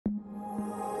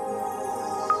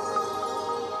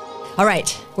All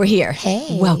right, we're here.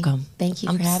 Hey. Welcome. Thank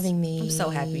you for having me. I'm so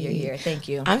happy you're here. Thank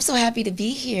you. I'm so happy to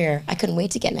be here. I couldn't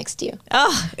wait to get next to you.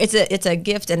 Oh, it's a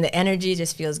gift, and the energy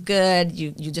just feels good.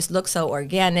 You just look so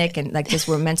organic, and like this,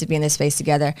 we're meant to be in this space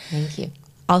together. Thank you.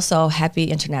 Also, happy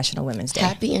International Women's Day.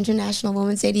 Happy International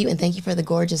Women's Day to you, and thank you for the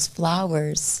gorgeous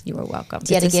flowers. You are welcome.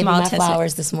 You had to give me my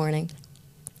flowers this morning.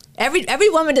 Every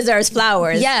woman deserves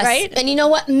flowers, yes, right? And you know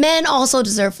what? Men also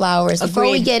deserve flowers. Agreed. Before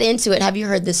we get into it, have you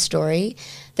heard this story?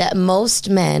 That most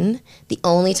men, the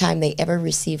only time they ever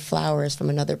receive flowers from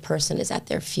another person is at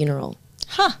their funeral.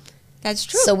 Huh. That's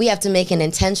true. So we have to make an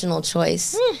intentional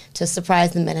choice to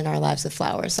surprise the men in our lives with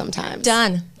flowers sometimes.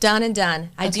 Done and done.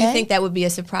 I do think that would be a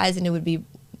surprise, and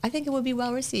I think it would be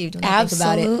well received when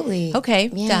Absolutely. I think about it. Okay,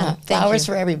 yeah. done. Flowers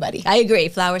for everybody. I agree.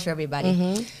 Flowers for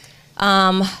everybody.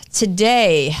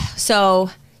 Today, so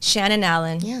Shannon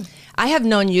Allen. Yeah. I have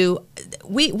known you.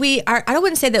 We are. I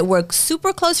wouldn't say that we're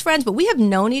super close friends, but we have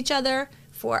known each other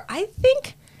for, I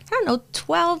don't know,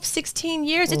 12, 16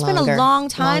 years. It's been a long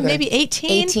time, maybe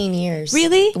 18. 18 years.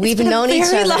 Really? We've known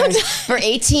each other for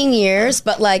 18 years,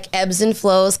 but like ebbs and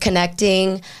flows,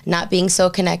 connecting, not being so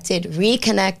connected,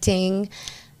 reconnecting.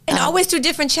 And always through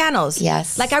different channels.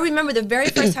 Yes. Like I remember the very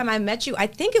first time I met you, I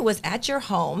think it was at your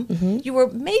home. You were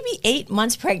maybe 8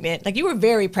 months pregnant. Like you were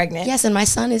very pregnant. Yes, and my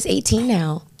son is 18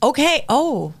 now. Okay.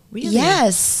 Oh, really?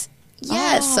 Yes.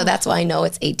 Yes. Oh. So that's why I know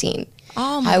it's 18.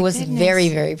 Oh, my I was goodness. very,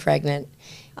 very pregnant.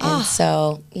 And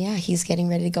so, yeah, he's getting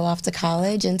ready to go off to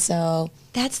college. And so.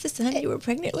 That's the son you were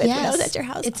pregnant with when I was at your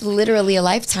house. It's literally a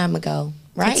lifetime ago.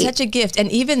 Right. It's such a gift.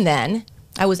 And even then,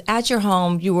 I was at your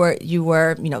home. You were,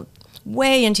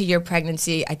 way into your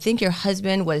pregnancy. I think your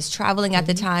husband was traveling at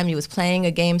the time. He was playing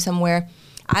a game somewhere.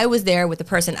 I was there with the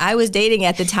person I was dating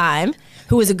at the time,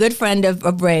 who was a good friend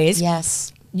of Ray's.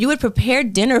 Yes. You had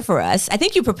prepared dinner for us. I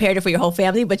think you prepared it for your whole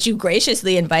family, but you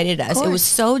graciously invited us. It was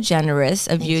so generous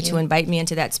of you to invite me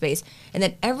into that space. And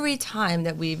then every time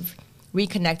that we've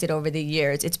reconnected over the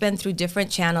years, it's been through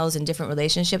different channels and different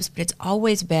relationships, but it's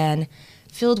always been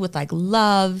filled with like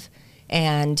love,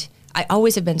 and I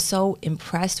always have been so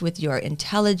impressed with your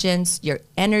intelligence. Your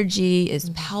energy is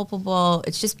palpable.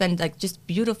 It's just been like just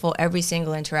beautiful every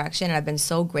single interaction, and I've been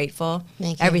so grateful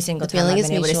every single time I've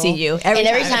been able to see you. Every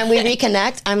time we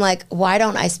reconnect, I'm like, why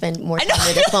don't I spend more time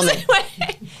with this woman?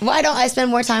 Why don't I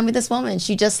spend more time with this woman?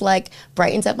 She just like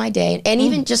brightens up my day, and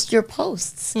even just your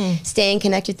posts, staying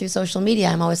connected through social media.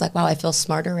 I'm always like, wow, I feel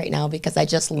smarter right now because I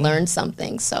just learned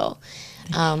something. So.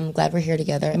 Glad we're here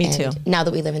together. Me too. Now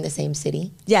that we live in the same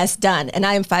city. Yes, done. And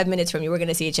I am 5 minutes from you. We're going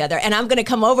to see each other. And I'm going to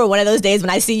come over one of those days when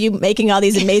I see you making all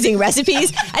these amazing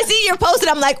recipes. I see your post and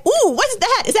I'm like, ooh, what's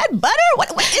that? Is that butter? What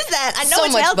is that? I know so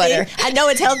it's much healthy. Butter. I know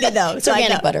it's healthy though. It's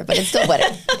organic butter, but it's still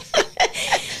butter.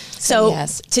 So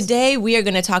today we are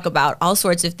going to talk about all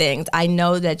sorts of things. I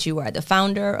know that you are the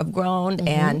founder of Grown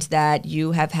and that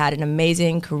you have had an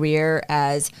amazing career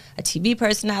as a TV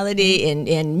personality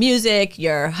in music.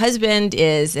 Your husband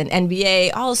is an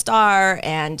NBA All-Star,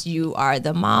 and you are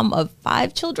the mom of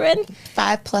 5 children.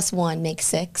 5 plus 1 makes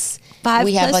 6. 5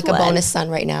 we have plus like a 1. bonus son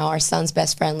right now. Our son's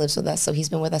best friend lives with us, so he's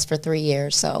been with us for 3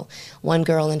 years. So 1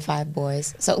 girl and 5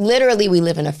 boys. So literally we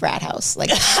live in a frat house.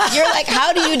 Like you're like,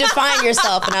 how do you define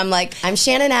yourself? And I'm like, I'm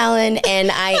Shannon Allen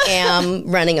and I am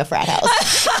running a frat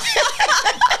house.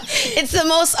 It's the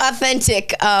most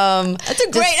authentic that's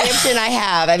a great description I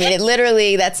have. I mean, it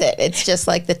literally, that's it. It's just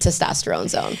like the testosterone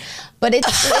zone. But it's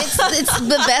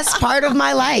the best part of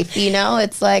my life, you know?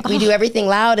 It's like we do everything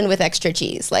loud and with extra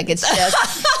cheese. Like it's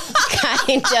just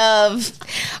kind of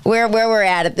where we're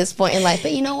at this point in life.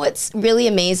 But you know what's really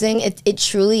amazing? It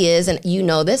truly is, and you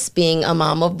know this, being a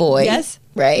mom of boys. Yes.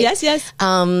 Right? Yes.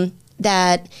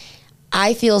 That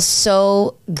I feel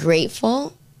so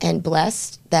grateful and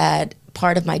blessed that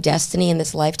part of my destiny in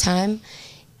this lifetime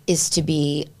is to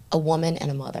be a woman and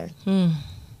a mother.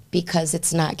 Because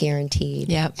it's not guaranteed.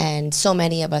 Yep. And so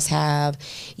many of us have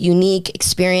unique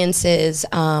experiences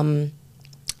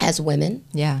as women.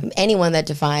 Yeah. Anyone that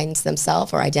defines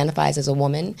themselves or identifies as a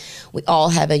woman, we all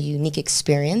have a unique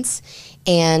experience.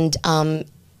 And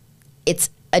it's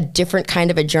a different kind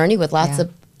of a journey with lots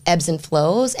of ebbs and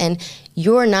flows. And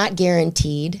you're not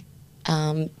guaranteed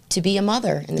to be a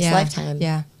mother in this lifetime.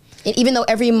 Yeah. And even though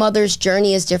every mother's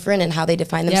journey is different and how they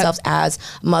define themselves as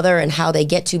mother and how they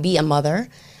get to be a mother,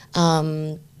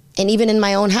 and even in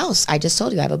my own house, I just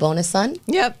told you I have a bonus son.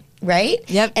 Yep. right?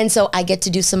 Yep. And so I get to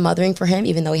do some mothering for him,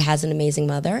 even though he has an amazing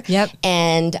mother. Yep.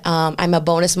 And I'm a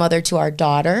bonus mother to our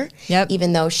daughter. Yep.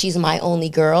 Even though she's my only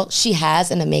girl, she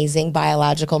has an amazing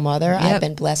biological mother. Yep. I've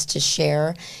been blessed to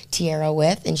share Tiara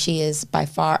with, and she is by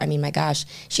far, I mean, my gosh,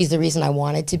 she's the reason I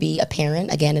wanted to be a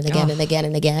parent again and again and again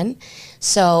and again.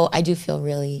 So I do feel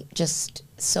really just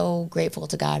so grateful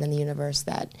to God and the universe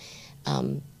that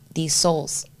these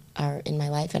souls are in my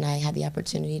life, and I have the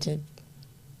opportunity to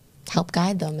help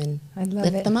guide them and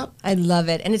lift them up. I love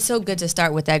it. And it's so good to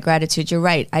start with that gratitude. You're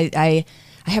right. I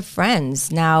have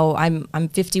friends now. I'm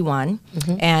 51,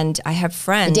 and I have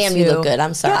friends. Damn, you look good.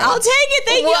 I'm sorry. Yeah, I'll take it.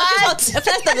 Thank you.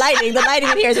 That's the lighting. The lighting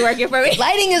in here is working for me.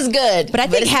 Lighting is good, but I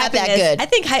think it's happiness. not that good. I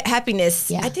think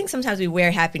happiness. Yeah. I think sometimes we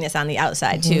wear happiness on the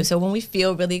outside too. So when we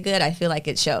feel really good, I feel like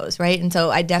it shows, right? And so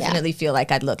I definitely feel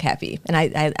like I'd look happy, and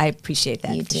I appreciate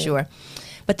that for sure.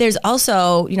 But there's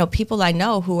also people I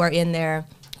know who are in their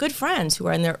good friends who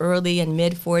are in their early and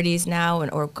mid 40s now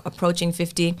or approaching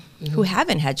 50 who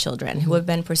haven't had children, who have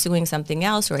been pursuing something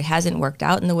else, or it hasn't worked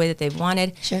out in the way that they've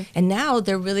wanted. Sure. And now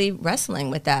they're really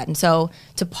wrestling with that. And so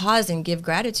to pause and give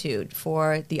gratitude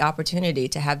for the opportunity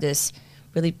to have this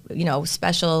really,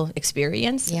 special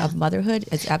experience of motherhood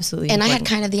is absolutely important. I had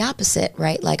kind of the opposite,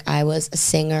 right? Like I was a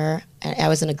singer. I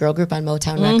was in a girl group on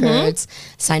Motown Records,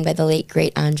 signed by the late,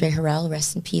 great Andre Harrell.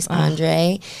 Rest in peace,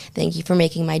 Andre. Thank you for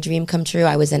making my dream come true.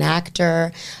 I was an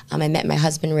actor. I met my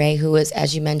husband, Ray, who was,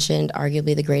 as you mentioned,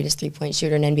 arguably the greatest three-point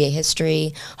shooter in NBA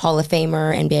history, Hall of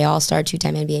Famer, NBA All-Star,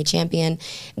 two-time NBA champion.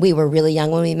 We were really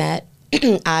young when we met.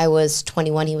 I was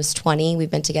 21, he was 20. We've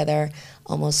been together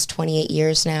almost 28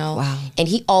 years now. Wow. And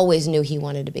he always knew he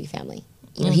wanted a big family.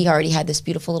 He already had this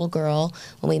beautiful little girl.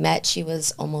 When we met, she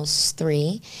was almost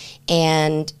 3.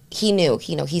 And he knew,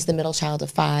 he's the middle child of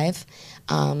 5.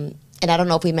 And I don't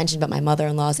know if we mentioned, but my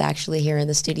mother-in-law is actually here in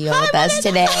the studio with us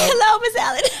today. Hello, Miss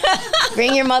Allen.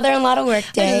 Bring your mother-in-law to work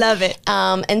day. I love it.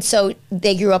 And so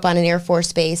they grew up on an Air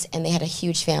Force base, and they had a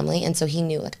huge family. And so he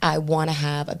knew, like, I want to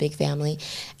have a big family.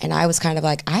 And I was kind of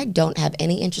like, I don't have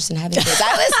any interest in having kids.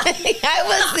 I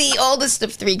was the oldest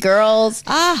of 3 girls.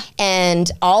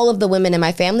 And all of the women in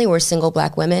my family were single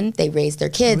black women. They raised their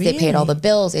kids. Really? They paid all the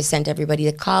bills. They sent everybody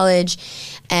to college.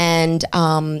 And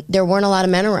there weren't a lot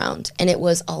of men around. And it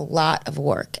was a lot of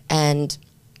work. And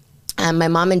my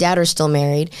mom and dad are still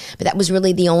married, but that was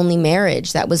really the only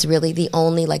marriage. That was really the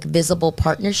only visible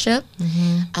partnership.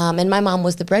 And my mom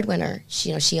was the breadwinner.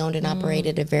 She owned and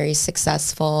operated a very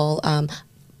successful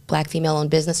black female-owned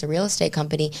business, a real estate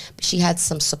company. But she had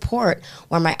some support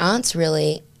where my aunts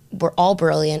really were all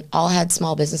brilliant, all had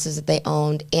small businesses that they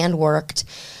owned and worked,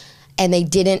 and they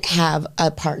didn't have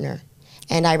a partner.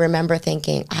 And I remember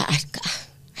thinking, I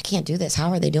can't do this.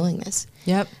 How are they doing this?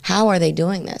 Yep. How are they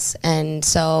doing this? And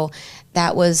so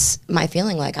that was my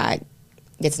feeling,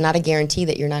 it's not a guarantee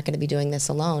that you're not going to be doing this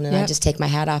alone. And I just take my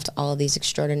hat off to all of these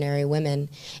extraordinary women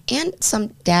and some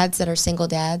dads that are single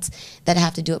dads that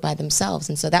have to do it by themselves.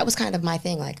 And so that was kind of my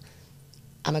thing.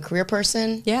 I'm a career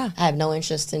person. Yeah. I have no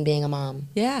interest in being a mom.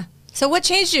 Yeah. So what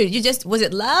changed you? Was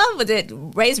it love? Was it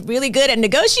Ray's really good at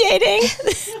negotiating?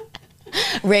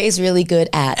 Ray's really good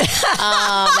at.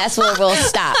 That's where we'll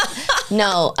stop.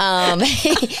 No,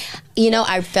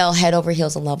 I fell head over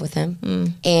heels in love with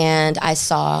him. And I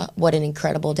saw what an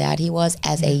incredible dad he was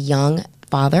as a young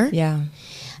father. Yeah.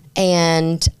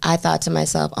 And I thought to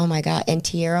myself, oh my God, and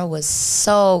Tiara was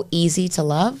so easy to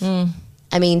love.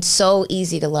 I mean, so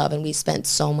easy to love, and we spent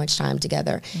so much time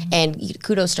together. And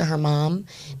kudos to her mom,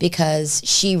 because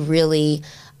she really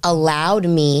allowed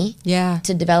me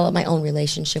to develop my own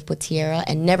relationship with Tiara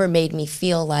and never made me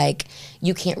feel like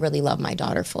you can't really love my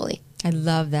daughter fully. I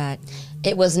love that.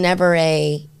 It was never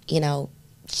a,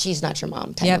 she's not your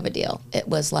mom type of a deal. It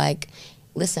was like,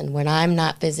 listen, when I'm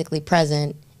not physically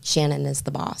present, Shannon is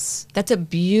the boss. That's a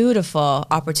beautiful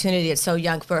opportunity. It's so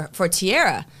young for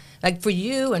Tiara. For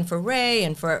you and for Ray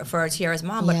and for Tiara's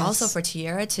mom, but also for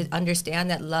Tiara to understand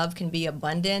that love can be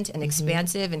abundant and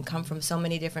expansive and come from so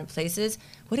many different places.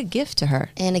 What a gift to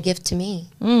her. And a gift to me,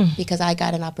 because I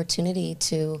got an opportunity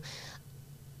to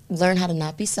learn how to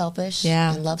not be selfish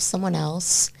and love someone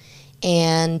else.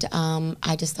 And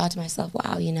I just thought to myself,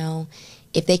 wow,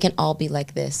 if they can all be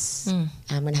like this,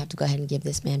 I'm going to have to go ahead and give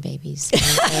this man babies.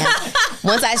 And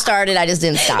once I started, I just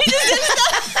didn't stop.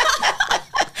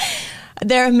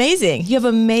 They're amazing. You have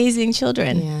amazing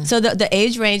children. Yeah. So the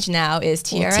age range now is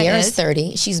Tiara's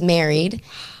 30. She's married,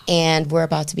 and we're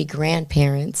about to be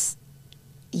grandparents.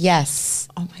 Yes.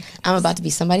 Oh my God. I'm about to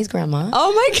be somebody's grandma.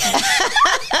 Oh my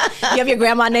God. You have your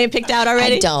grandma name picked out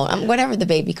already? I don't. Whatever the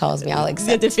baby calls me, I'll accept.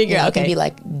 You have to figure out. It can be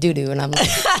like doo-doo, and I'm like,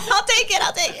 I'll take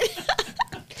it.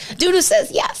 Doo-doo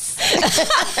says yes.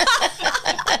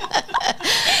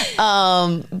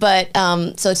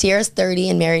 So Tiara's 30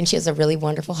 and married, and she has a really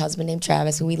wonderful husband named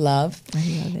Travis, who we love. I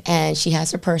love it. And she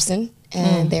has her person,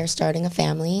 and they're starting a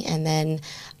family. And then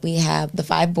we have the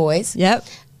 5 boys. Yep.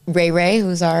 Ray,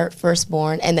 who's our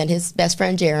firstborn, and then his best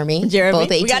friend Jeremy.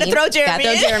 Both 18. We gotta throw Jeremy.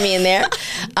 Gotta throw Jeremy in there.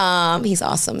 He's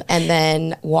awesome. And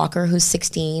then Walker, who's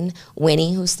 16,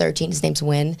 Winnie, who's 13, his name's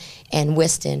Win, and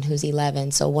Whiston, who's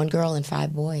 11. So 1 girl and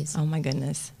 5 boys. Oh my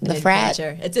goodness. The frat.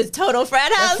 It's a total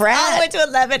frat house. The frat. All the way to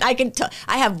 11.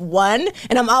 I have 1,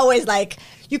 and I'm always like,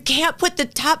 you can't put the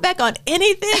top back on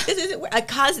anything. This isn't. I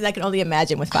can only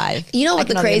imagine with 5. You know what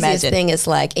the craziest thing is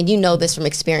like, and you know this from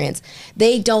experience.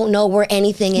 They don't know where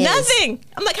anything is. Nothing.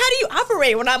 I'm like, how do you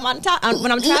operate when I'm on top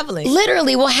when I'm traveling?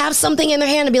 Literally, we'll have something in their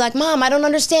hand and be like, "Mom, I don't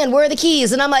understand. Where are the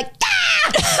keys?" And I'm like,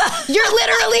 "Ah! You're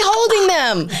literally holding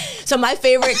them." So my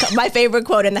favorite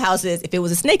quote in the house is, "If it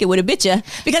was a snake, it would have bit you,"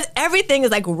 because everything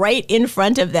is like right in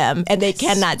front of them and they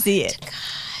cannot see it.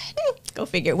 Go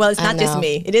figure. Well, it's not just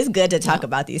me. It is good to talk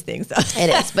about these things, though. It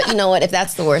is. But you know what? If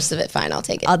that's the worst of it, fine, I'll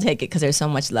take it. I'll take it because there's so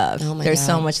much love. Oh my there's God.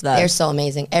 so much love. They're so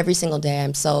amazing. Every single day,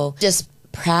 I'm so just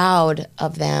proud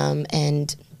of them,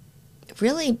 and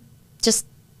really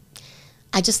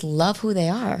I just love who they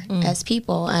are as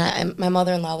people. And my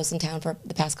mother-in-law was in town for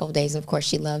the past couple of days, and of course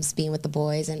she loves being with the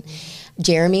boys. And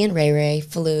Jeremy and Ray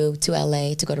flew to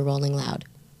LA to go to Rolling Loud,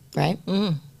 right?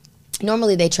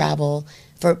 Normally they travel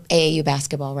for AAU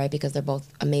basketball, right? Because they're both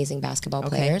amazing basketball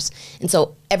players. And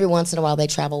so every once in a while they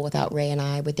travel without Ray and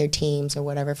I with their teams or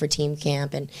whatever for team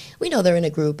camp. And we know they're in a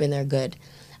group and they're good.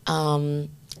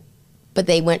 But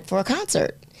they went for a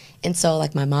concert. And so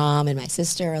like my mom and my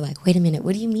sister are like, wait a minute,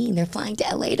 what do you mean? They're flying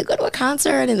to LA to go to a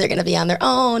concert and they're going to be on their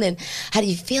own. And how do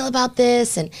you feel about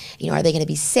this? And, are they going to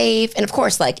be safe? And of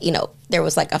course, like, there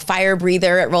was like a fire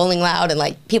breather at Rolling Loud and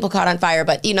like people caught on fire,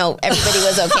 but everybody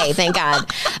was okay. Thank God.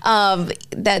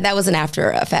 That was an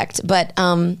after effect. But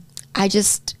I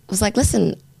just was like,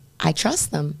 listen, I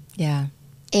trust them. Yeah.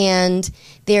 And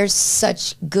they're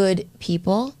such good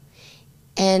people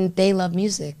and they love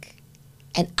music.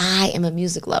 And I am a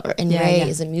music lover, and Ray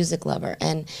is a music lover.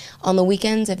 And on the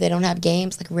weekends, if they don't have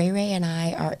games, like Ray and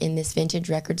I are in this vintage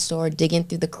record store digging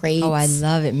through the crates. Oh, I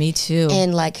love it. Me too.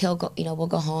 And like he'll go, we'll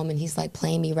go home and he's like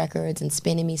playing me records and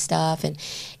spinning me stuff. And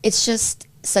it's just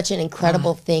such an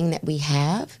incredible thing that we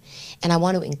have. And I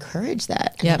want to encourage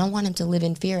that. And I don't want him to live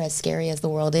in fear, as scary as the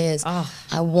world is.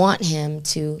 I want him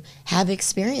to have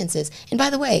experiences. And by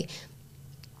the way,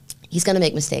 he's going to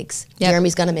make mistakes.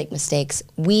 Jeremy's going to make mistakes.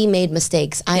 We made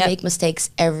mistakes. I make mistakes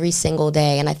every single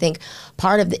day. And I think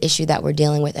part of the issue that we're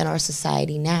dealing with in our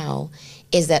society now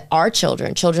is that our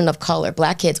children of color,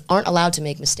 Black kids, aren't allowed to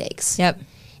make mistakes.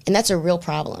 And that's a real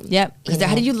problem. Because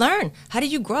how do you learn? How do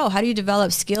you grow? How do you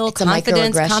develop skill, it's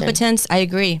confidence, competence? I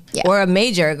agree. Or a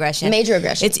major aggression. Major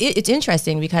aggression. It's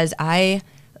interesting because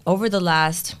over the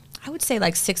last, I would say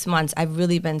like 6 months, I've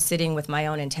really been sitting with my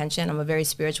own intention. I'm a very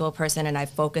spiritual person and I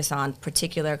focus on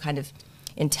particular kind of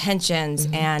intentions.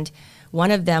 And one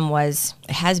of them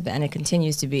has been, it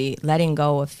continues to be, letting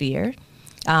go of fear.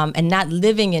 And not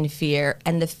living in fear.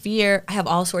 And the fear, I have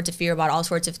all sorts of fear about all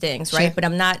sorts of things, right? But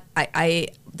I'm not,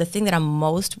 the thing that I'm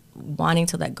most wanting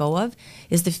to let go of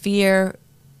is the fear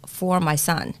for my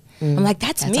son. I'm like,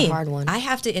 that's me. A hard one. I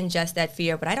have to ingest that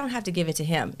fear, but I don't have to give it to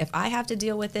him. If I have to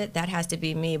deal with it, that has to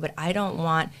be me. But I don't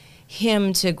want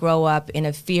him to grow up in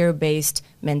a fear-based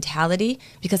mentality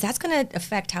because that's going to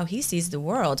affect how he sees the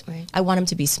world. I want him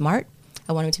to be smart.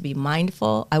 I want him to be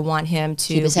mindful. I want him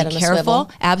to keep his head be on careful. A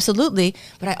swivel. Absolutely.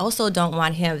 But I also don't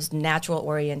want his natural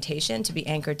orientation to be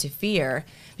anchored to fear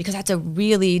because that's a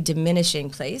really diminishing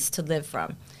place to live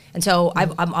from. And so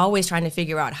I'm always trying to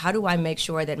figure out, how do I make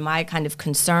sure that my kind of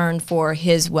concern for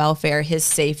his welfare, his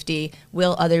safety,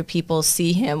 will other people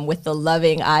see him with the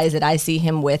loving eyes that I see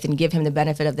him with and give him the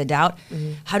benefit of the doubt?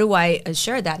 How do I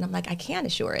assure that? And I'm like, I can't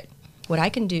assure it. What I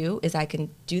can do is I can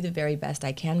do the very best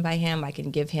I can by him. I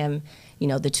can give him,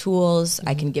 the tools.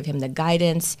 I can give him the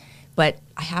guidance. But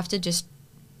I have to just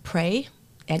pray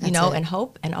and, and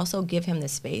hope, and also give him the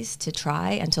space to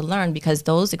try and to learn, because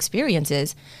those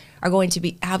experiences are going to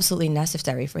be absolutely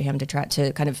necessary for him to try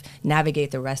to kind of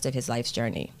navigate the rest of his life's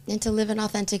journey. And to live an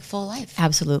authentic, full life.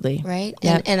 Absolutely. Right?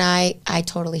 Yep. And I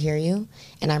totally hear you,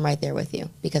 and I'm right there with you,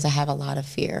 because I have a lot of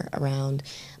fear around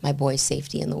my boy's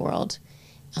safety in the world.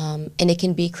 And it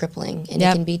can be crippling, and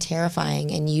it can be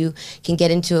terrifying, and you can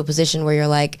get into a position where you're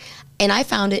like, and I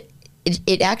found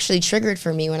it actually triggered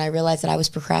for me when I realized that I was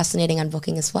procrastinating on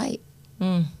booking his flight.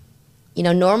 You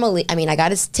know, normally, I mean, I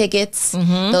got his tickets.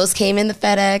 Those came in the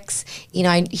FedEx. You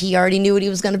know, he already knew what he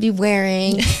was going to be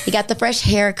wearing. He got the fresh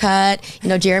haircut. You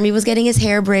know, Jeremy was getting his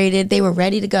hair braided. They were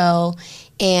ready to go.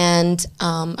 And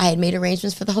I had made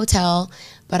arrangements for the hotel,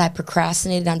 but I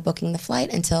procrastinated on booking the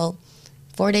flight until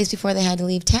 4 days before they had to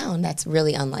leave town. That's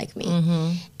really unlike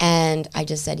me. And I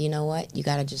just said, you know what? You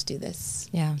got to just do this.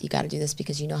 Yeah. You got to do this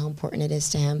because you know how important it is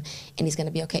to him, and he's going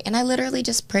to be okay. And I literally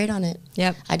just prayed on it.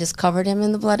 Yep. I just covered him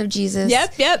in the blood of Jesus.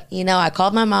 Yep. You know, I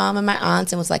called my mom and my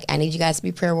aunts and was like, I need you guys to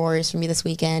be prayer warriors for me this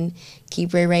weekend.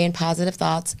 Keep Ray Ray in positive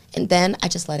thoughts. And then I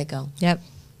just let it go. Yep.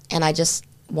 And I just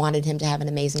wanted him to have an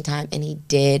amazing time, and he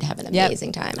did have an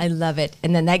amazing time. I love it.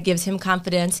 And then that gives him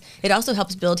confidence. It also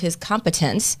helps build his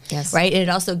competence, right? And it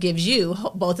also gives you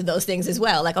both of those things as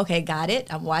well. Like, okay, got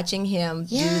it. I'm watching him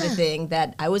do the thing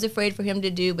that I was afraid for him to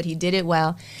do, but he did it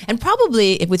well. And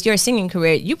probably, with your singing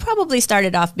career, you probably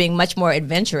started off being much more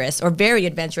adventurous or very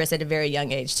adventurous at a very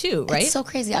young age too, right? It's so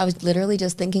crazy. I was literally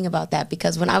just thinking about that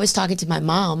because when I was talking to my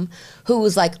mom, who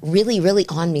was like really, really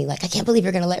on me, like, I can't believe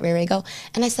you're going to let Ray Ray go.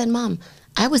 And I said, Mom,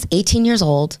 I was 18 years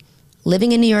old,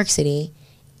 living in New York City,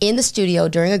 in the studio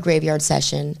during a graveyard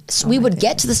session. So we would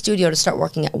get to the studio to start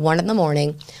working at 1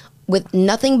 a.m. with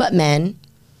nothing but men.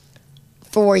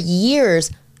 For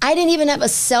years, I didn't even have a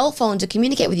cell phone to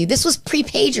communicate with you. This was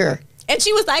pre-pager. And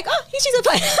she was like, oh, she's a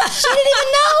fine. She didn't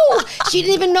even know. She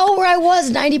didn't even know where I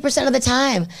was 90% of the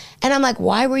time. And I'm like,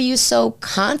 why were you so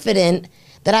confident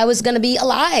that I was going to be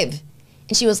alive?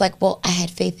 And she was like, well, I had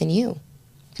faith in you.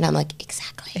 And I'm like,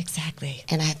 exactly.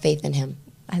 And I have faith in him.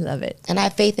 I love it. And I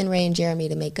have faith in Ray and Jeremy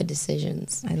to make good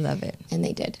decisions. I love it. And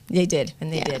they did. They did.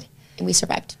 And they did. And we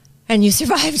survived. And you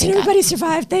survived. And everybody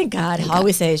survived. Thank God. All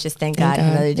we say is just thank God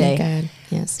another day. Thank God.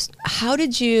 Yes. How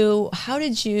did you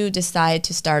decide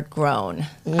to start Grown?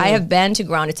 I have been to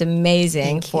Grown. It's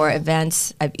amazing for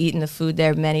events. I've eaten the food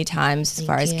there many times as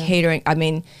far as catering. I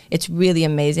mean, it's really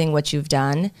amazing what you've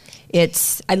done.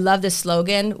 I love the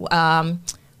slogan.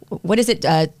 What is it?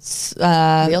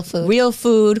 Real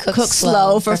food, cooked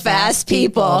slow for fast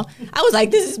people. I was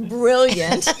like, this is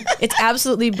brilliant. It's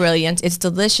absolutely brilliant. It's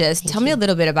delicious. Tell me a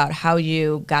little bit about how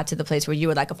you got to the place where you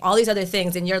were like, of all these other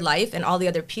things in your life and all the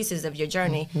other pieces of your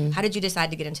journey, how did you decide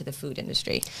to get into the food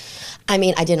industry? I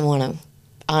mean, I didn't want to.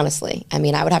 Honestly, I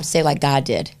mean, I would have to say like God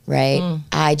did, right?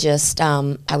 I just,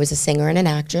 I was a singer and an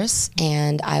actress,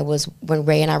 and when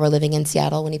Ray and I were living in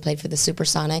Seattle, when he played for the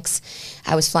Supersonics,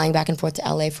 I was flying back and forth to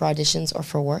LA for auditions or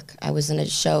for work. I was in a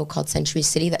show called Century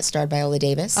City that starred Viola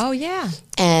Davis. Oh, yeah.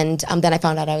 And then I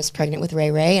found out I was pregnant with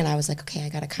Ray Ray, and I was like, okay, I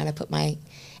got to kind of put my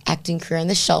acting career on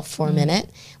the shelf for a minute,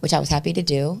 which I was happy to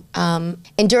do. And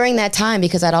during that time,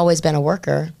 because I'd always been a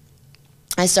worker,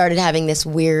 I started having this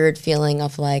weird feeling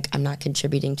of like, I'm not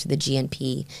contributing to the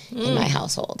GNP in my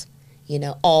household. You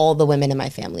know, all the women in my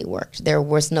family worked. There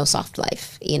was no soft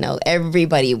life. You know,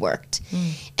 everybody worked.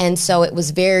 And so it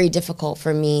was very difficult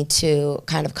for me to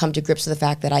kind of come to grips with the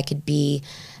fact that I could be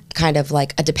kind of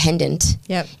like a dependent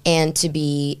and to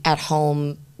be at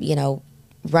home, you know,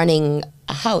 running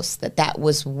a house, that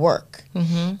was work.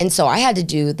 And so I had to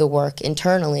do the work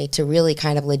internally to really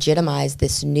kind of legitimize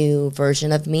this new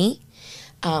version of me.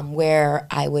 Where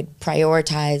I would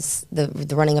prioritize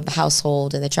the running of the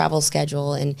household and the travel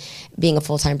schedule and being a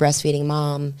full-time breastfeeding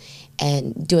mom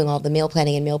and doing all the meal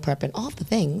planning and meal prep and all the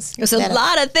things. It's a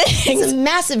lot of things. It's a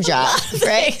massive job,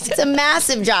 right? It's a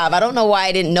massive job. I don't know why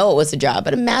I didn't know it was a job,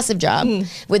 but a massive job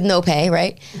with no pay,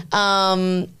 right?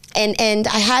 And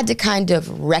I had to kind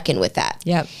of reckon with that.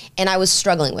 Yep. And I was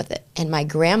struggling with it. And my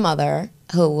grandmother,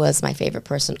 who was my favorite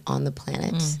person on the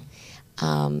planet,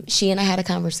 she and I had a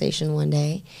conversation one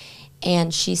day,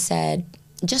 and she said,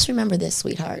 just remember this,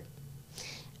 sweetheart.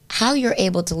 How you're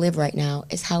able to live right now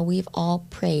is how we've all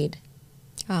prayed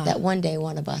that one day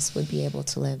one of us would be able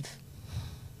to live.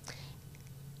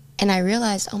 And I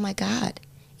realized, oh my God,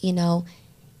 you know,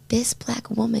 this black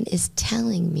woman is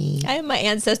telling me. I have my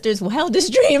ancestors'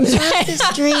 wildest dreams.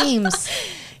 Wildest dreams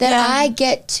that I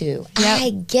get to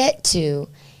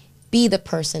be the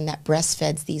person that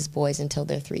breastfeeds these boys until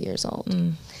they're 3 years old,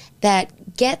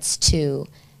 that gets to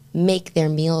make their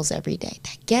meals every day,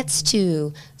 that gets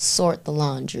to sort the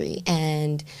laundry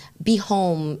and be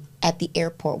home at the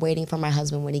airport waiting for my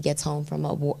husband when he gets home from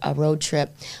a road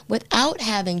trip without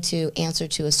having to answer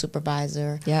to a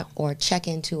supervisor or check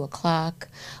into a clock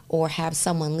or have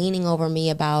someone leaning over me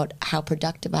about how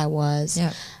productive I was.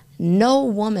 No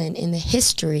woman in the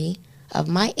history of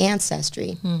my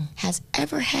ancestry has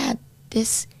ever had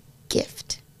this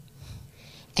gift.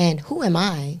 And who am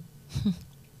I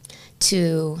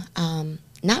to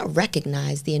not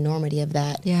recognize the enormity of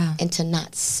that and to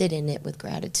not sit in it with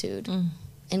gratitude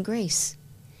and grace?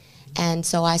 And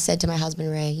so I said to my husband,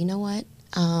 Ray, you know what?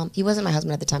 He wasn't my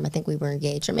husband at the time. I think we were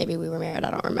engaged, or maybe we were married.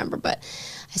 I don't remember. But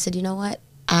I said, you know what?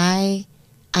 I'm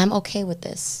okay with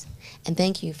this. And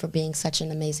thank you for being such an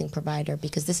amazing provider,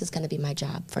 because this is going to be my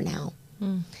job for now.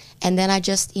 And then I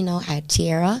just, I had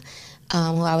Tiara,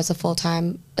 who I was a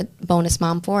full-time bonus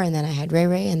mom for, and then I had Ray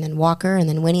Ray, and then Walker, and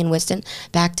then Winnie and Whiston,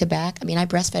 back to back. I mean, I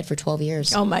breastfed for 12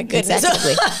 years. Oh, my goodness.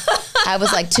 Exactly. I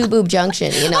was like two boob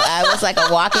junction, I was like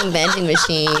a walking vending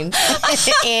machine.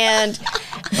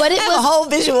 But it was a whole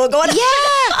visual going on.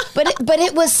 Yeah, but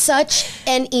it was such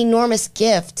an enormous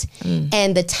gift,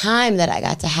 and the time that I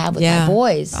got to have with my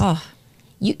boys. Oh,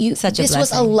 such a blessing. This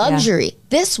was a luxury. Yeah.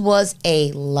 This was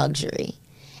a luxury.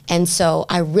 And so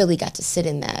I really got to sit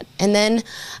in that. And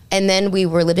then we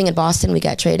were living in Boston. We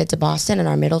got traded to Boston, and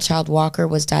our middle child, Walker,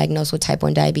 was diagnosed with type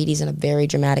 1 diabetes in a very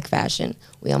dramatic fashion.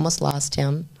 We almost lost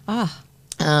him.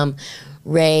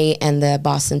 Ray and the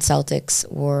Boston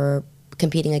Celtics were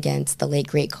competing against the late,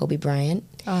 great Kobe Bryant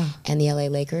and the LA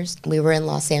Lakers. We were in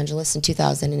Los Angeles in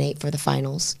 2008 for the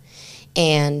finals.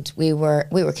 And we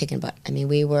were kicking butt. I mean,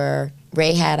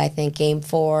 Ray had, I think, game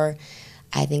 4,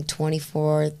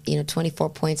 24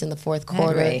 points in the fourth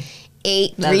quarter.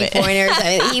 8 3-pointers.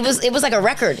 I mean, it was like a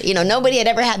record. Nobody had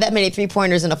ever had that many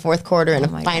 3-pointers in a fourth quarter in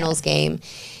a finals game.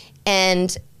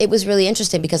 And it was really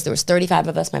interesting because there was 35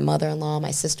 of us, my mother-in-law,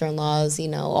 my sister-in-laws,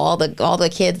 all the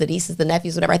kids, the nieces, the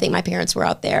nephews, whatever. I think my parents were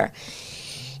out there.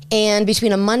 And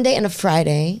between a Monday and a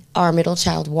Friday, our middle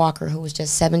child, Walker, who was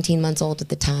just 17 months old at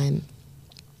the time,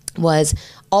 was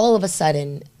all of a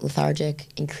sudden lethargic,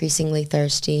 increasingly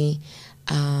thirsty,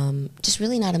 just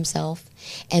really not himself.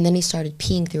 And then he started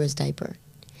peeing through his diaper.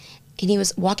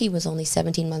 And Walkie was only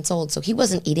 17 months old, so he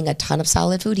wasn't eating a ton of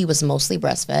solid food. He was mostly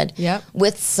breastfed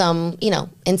with some,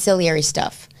 ancillary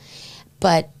stuff.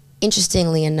 But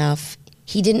interestingly enough,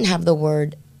 he didn't have the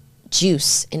word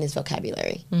juice in his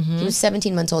vocabulary. He was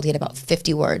 17 months old. He had about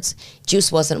 50 words.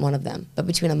 Juice wasn't one of them. But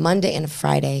between a Monday and a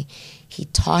Friday, he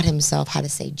taught himself how to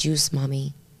say juice,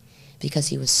 mommy, because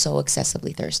he was so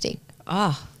excessively thirsty.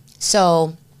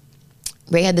 So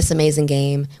Ray had this amazing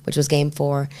game, which was game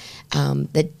 4.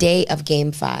 The day of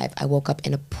game 5, I woke up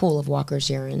in a pool of Walker's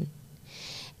urine.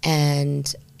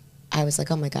 And I was like,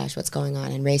 oh my gosh, what's going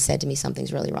on? And Ray said to me,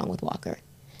 something's really wrong with Walker.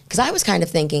 Because I was kind of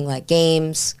thinking like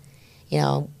games,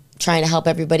 trying to help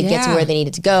everybody get to where they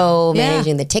needed to go,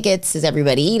 managing the tickets, is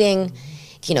everybody eating?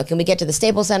 Can we get to the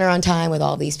Staples Center on time with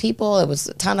all these people? It was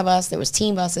a ton of us. There was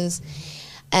team buses.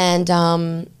 And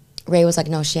Ray was like,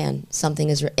 no, Shan, something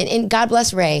is... And God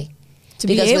bless Ray. To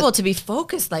be able to be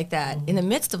focused like that in the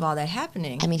midst of all that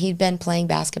happening. I mean, he'd been playing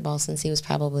basketball since he was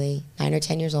probably 9 or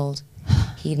 10 years old.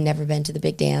 He'd never been to the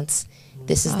big dance.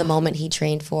 This is the moment he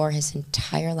trained for his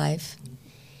entire life.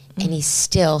 And he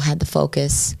still had the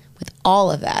focus with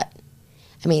all of that.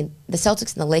 I mean, the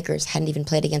Celtics and the Lakers hadn't even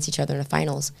played against each other in the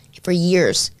finals for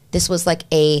years. This was like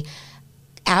a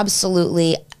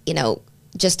absolutely,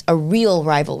 just a real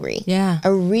rivalry. Yeah.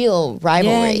 A real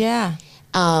rivalry. Yeah.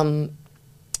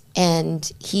 And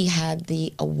he had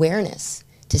the awareness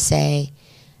to say,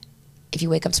 if you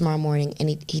wake up tomorrow morning and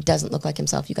he doesn't look like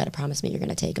himself, you got to promise me you're going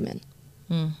to take him in.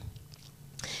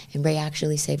 And Ray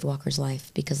actually saved Walker's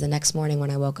life, because the next morning when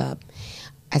I woke up,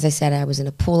 as I said, I was in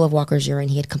a pool of Walker's urine.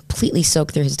 He had completely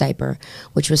soaked through his diaper,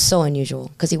 which was so unusual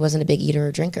because he wasn't a big eater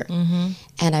or drinker.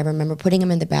 And I remember putting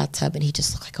him in the bathtub, and he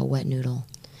just looked like a wet noodle.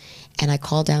 And I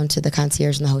called down to the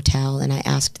concierge in the hotel, and I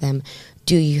asked them,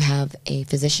 do you have a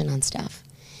physician on staff?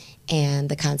 And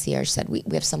the concierge said, we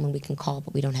have someone we can call,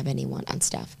 but we don't have anyone on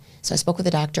staff. So I spoke with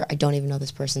the doctor. I don't even know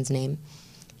this person's name.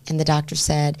 And the doctor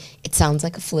said, it sounds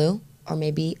like a flu or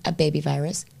maybe a baby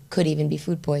virus. Could even be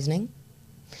food poisoning.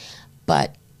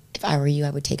 But if I were you, I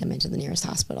would take him into the nearest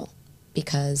hospital,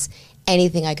 because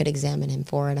anything I could examine him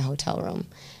for in a hotel room,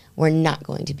 we're not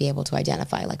going to be able to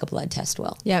identify like a blood test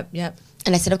will. Yep.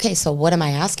 And I said, okay, so what am I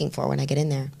asking for when I get in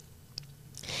there?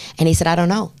 And he said, I don't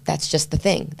know. That's just the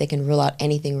thing. They can rule out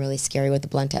anything really scary with the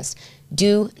blood test.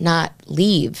 Do not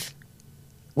leave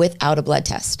without a blood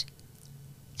test.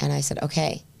 And I said,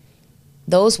 okay.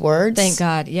 Those words. Thank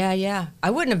God. Yeah. I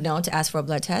wouldn't have known to ask for a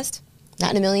blood test.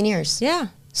 Not in a million years. Yeah.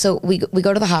 So we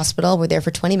go to the hospital. We're there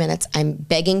for 20 minutes. I'm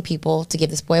begging people to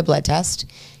give this boy a blood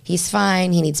test. He's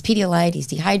fine. He needs Pedialyte. He's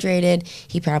dehydrated.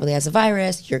 He probably has a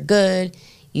virus. You're good.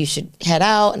 You should head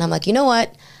out. And I'm like, you know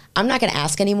what? I'm not going to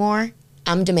ask anymore.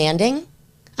 I'm demanding.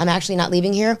 I'm actually not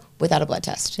leaving here without a blood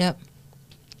test. Yep.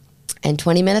 And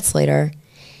 20 minutes later,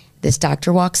 this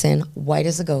doctor walks in, white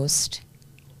as a ghost,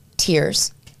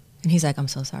 tears. And he's like, I'm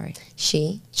so sorry.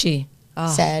 She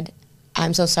Oh. said,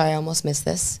 I'm so sorry, I almost missed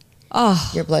this.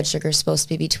 Oh. Your blood sugar is supposed to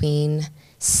be between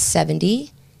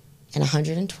 70 and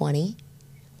 120.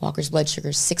 Walker's blood sugar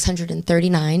is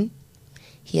 639.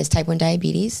 He has type 1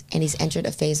 diabetes, and he's entered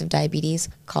a phase of diabetes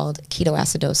called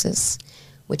ketoacidosis,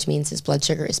 which means his blood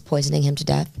sugar is poisoning him to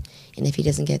death. And if he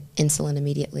doesn't get insulin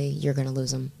immediately, you're going to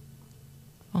lose him.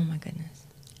 Oh, my goodness.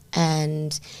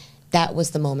 And that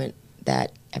was the moment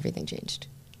that everything changed,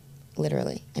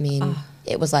 literally. I mean,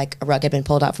 it was like a rug had been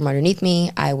pulled out from underneath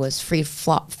me. I was free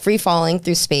falling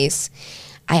through space.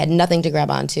 I had nothing to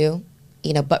grab onto,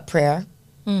 but prayer.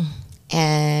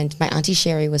 And my Auntie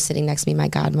Sherry was sitting next to me, my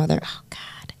godmother. Oh,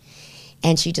 God.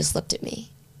 And she just looked at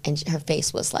me, and her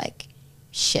face was like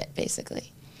shit,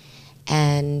 basically.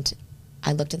 And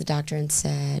I looked at the doctor and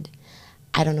said,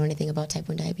 I don't know anything about type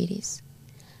 1 diabetes,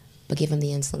 but give him the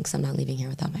insulin because I'm not leaving here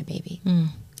without my baby.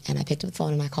 And I picked up the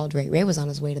phone and I called Ray. Ray was on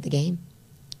his way to the game.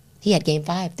 He had game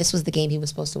 5. This was the game he was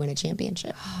supposed to win a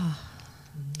championship.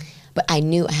 But I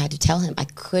knew I had to tell him. I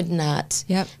could not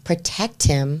protect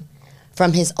him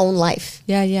from his own life.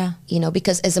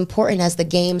 Because as important as the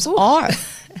games are,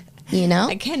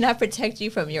 I cannot protect you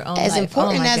from your own as life.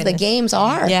 important as the games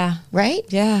are, right?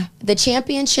 The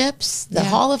championships, the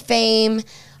Hall of Fame,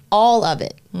 all of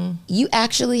it. You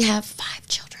actually have 5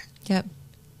 children.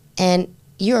 And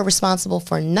you are responsible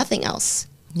for nothing else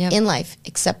in life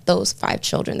except those 5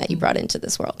 children that you brought into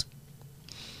this world.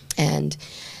 And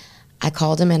I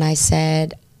called him and I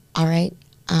said, all right,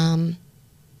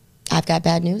 I've got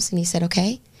bad news. And he said,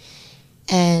 okay.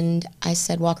 And I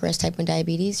said, Walker has type 1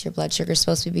 diabetes. Your blood sugar is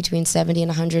supposed to be between 70 and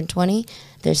 120.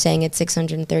 They're saying it's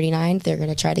 639. They're going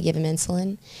to try to give him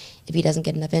insulin. If he doesn't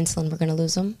get enough insulin, we're going to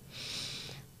lose him.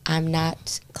 I'm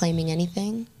not claiming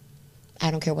anything.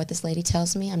 I don't care what this lady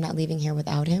tells me. I'm not leaving here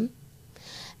without him.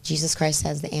 Jesus Christ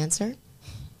has the answer.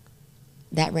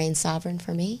 That reigns sovereign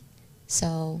for me.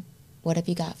 So what have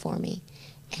you got for me?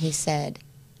 And he said,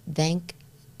 thank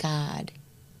God.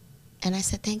 And I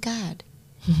said, thank God.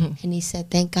 And he said,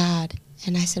 thank God.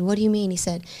 And I said, what do you mean? He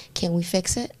said, can we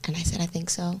fix it? And I said, I think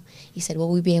so. He said,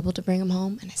 will we be able to bring him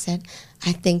home? And I said,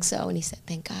 I think so. And he said,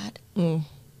 thank God.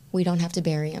 We don't have to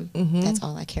bury him. That's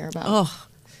all I care about.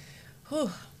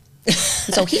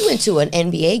 So he went to an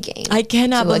NBA game. I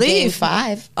cannot believe. Game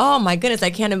 5. Oh, my goodness. I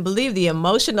can't even believe the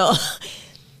emotional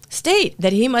state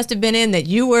that he must have been in, that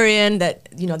you were in, that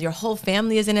your whole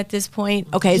family is in at this point.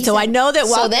 Okay, so I know that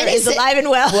Walker is alive and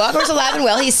well. Walker's alive and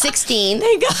well. He's 16.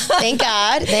 Thank God. Thank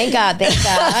God. Thank God. Thank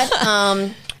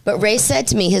God. But Ray said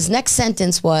to me, his next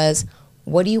sentence was,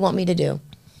 what do you want me to do?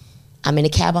 I'm in a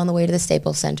cab on the way to the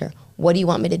Staples Center. What do you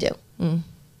want me to do? And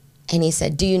he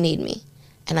said, do you need me?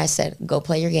 And I said, go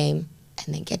play your game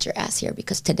and then get your ass here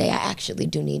because today I actually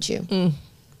do need you.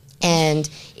 And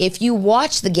if you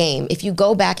watch the game, if you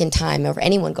go back in time, or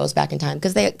anyone goes back in time,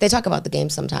 because they talk about the game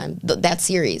sometime, that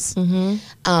series,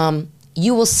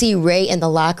 you will see Ray in the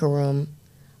locker room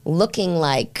looking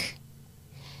like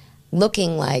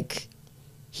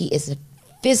he is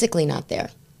physically not there.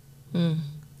 And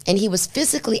he was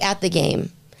physically at the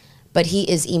game, but he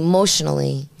is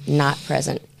emotionally not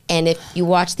present. And if you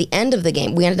watch the end of the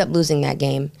game, we ended up losing that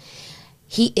game.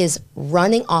 He is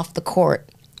running off the court,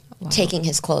 taking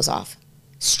his clothes off,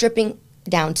 stripping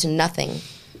down to nothing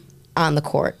on the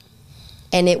court.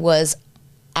 And it was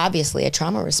obviously a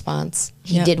trauma response.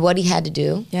 He did what he had to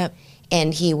do.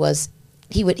 And he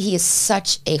is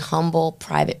such a humble,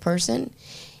 private person.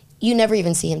 You never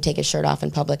even see him take his shirt off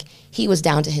in public. He was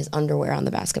down to his underwear on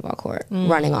the basketball court,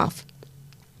 running off.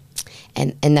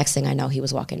 And next thing I know, he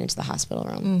was walking into the hospital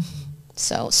room.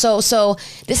 So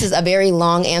this is a very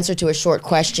long answer to a short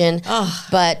question,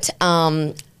 but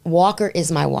Walker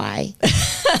is my why.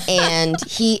 And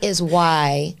he is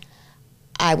why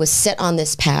I was set on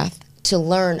this path to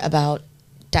learn about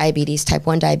diabetes, type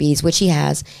 1 diabetes, which he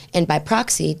has, and by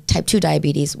proxy, type 2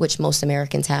 diabetes, which most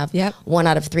Americans have. 1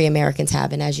 out of 3 Americans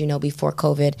have. And as you know, before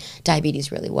COVID,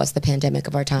 diabetes really was the pandemic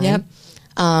of our time.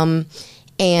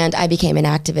 And I became an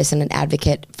activist and an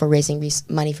advocate for raising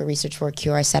money for Research for a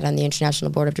Cure. I sat on the International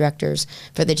Board of Directors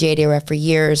for the JDRF for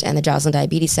years and the Joslin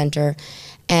Diabetes Center,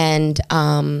 and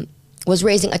was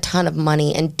raising a ton of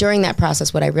money. And during that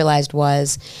process, what I realized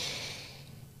was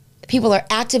people are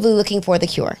actively looking for the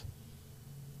cure.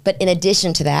 But in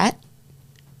addition to that,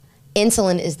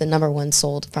 insulin is the #1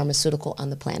 sold pharmaceutical on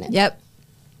the planet.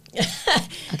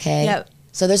 Okay?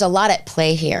 So there's a lot at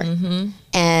play here.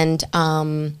 And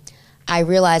I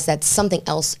realized that something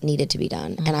else needed to be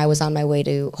done. And I was on my way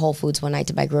to Whole Foods one night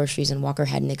to buy groceries, and Walker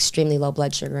had an extremely low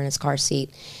blood sugar in his car seat.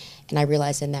 And I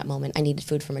realized in that moment I needed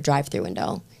food from a drive-through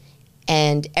window.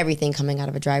 And everything coming out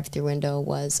of a drive-through window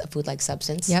was a food-like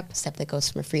substance. Yep. Stuff that goes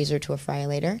from a freezer to a fryer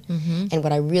later. And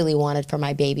what I really wanted for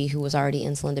my baby, who was already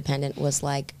insulin dependent, was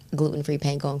like gluten-free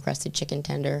panko encrusted chicken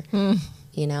tender.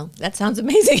 You know? That sounds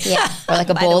amazing. Yeah. Or like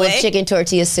a bowl of chicken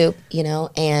tortilla soup, you know?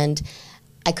 And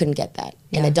I couldn't get that.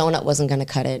 And a donut wasn't going to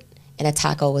cut it. And a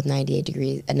taco with 98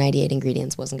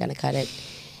 ingredients wasn't going to cut it.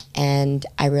 And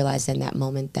I realized in that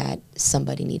moment that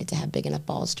somebody needed to have big enough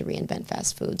balls to reinvent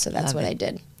fast food. So that's what I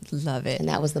did. Love it. And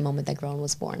that was the moment that Grown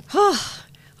was born. Oh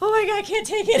my God, I can't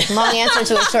take it. Long answer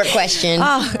to a short question.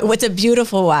 Oh, it's a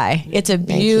beautiful why. It's a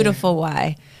beautiful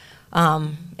why.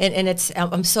 And it's,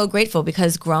 I'm so grateful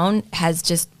because Grown has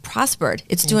just prospered.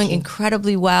 It's doing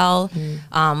incredibly well.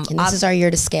 And this is our year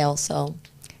to scale, so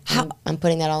I'm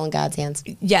putting that all in God's hands.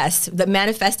 Yes, the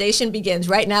manifestation begins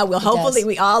right now. We'll hopefully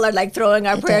we all are like throwing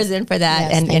our prayers in for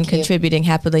that and contributing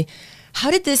happily.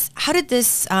 How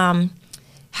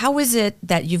is it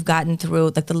that you've gotten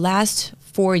through like the last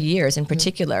 4 years in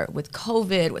particular with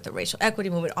COVID, with the racial equity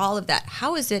movement, all of that?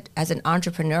 How is it as an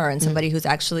entrepreneur and somebody who's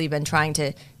actually been trying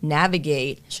to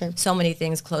navigate so many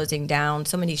things closing down,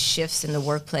 so many shifts in the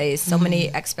workplace, so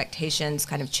many expectations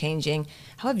kind of changing?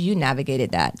 How have you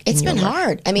navigated that? It's been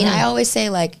hard. I mean, I always say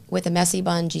like with a messy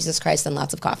bun, Jesus Christ, and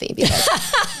lots of coffee because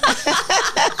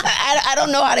I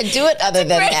don't know how to do it other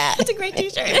than that. It's a great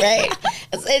t-shirt. Right?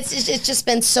 It's just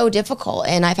been so difficult,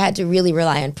 and I've had to really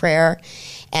rely on prayer.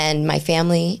 And my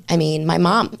family, I mean, my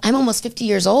mom, I'm almost 50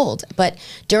 years old, but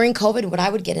during COVID, when I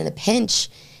would get in a pinch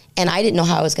and I didn't know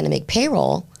how I was going to make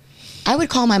payroll, I would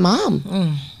call my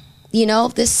mom. You know,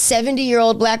 this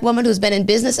 70-year-old black woman who's been in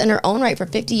business in her own right for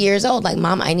 50 years old, like,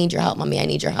 Mom, I need your help. Mommy, I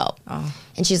need your help.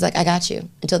 And she's like, I got you.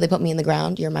 Until they put me in the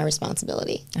ground, you're my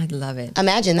responsibility. I love it.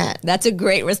 Imagine that. That's a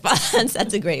great response.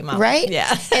 That's a great mom. Right?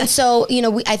 Yeah. And so, you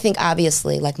know, I think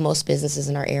obviously, like most businesses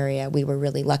in our area, we were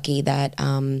really lucky that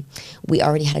we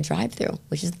already had a drive-through,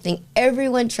 which is the thing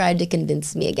everyone tried to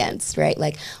convince me against, right?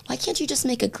 Like, why can't you just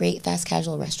make a great fast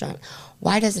casual restaurant?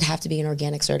 Why does it have to be an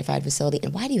organic certified facility?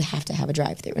 And why do you have to have a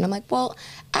drive-through? And I'm like, well,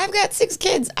 I've got 6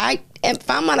 kids. If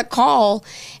I'm on a call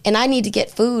and I need to get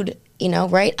food, you know,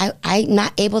 right? I'm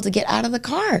not able to get out of the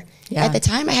car. Yeah. At the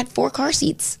time, I had 4 car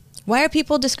seats. Why are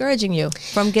people discouraging you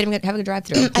from having a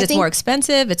drive-through? It's more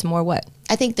expensive. It's more what?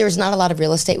 I think there's not a lot of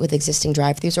real estate with existing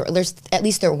drive-throughs, or at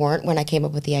least there weren't when I came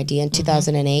up with the idea in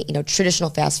 2008. You know, traditional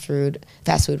fast food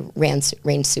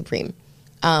reigned supreme.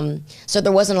 So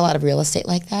there wasn't a lot of real estate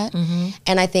like that.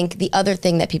 And I think the other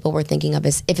thing that people were thinking of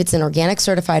is if it's an organic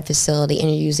certified facility and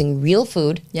you're using real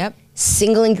food,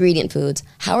 single ingredient foods,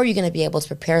 how are you going to be able to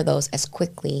prepare those as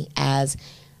quickly as,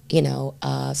 you know,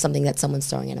 something that someone's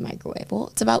throwing in a microwave? Well,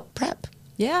 it's about prep.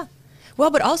 Yeah. Well,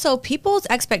 but also people's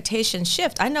expectations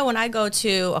shift. I know when I go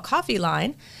to a coffee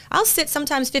line, I'll sit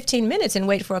sometimes 15 minutes and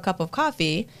wait for a cup of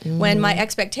coffee when my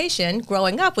expectation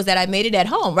growing up was that I made it at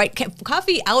home, right?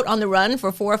 Coffee out on the run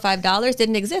for $4 or $5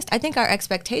 didn't exist. I think our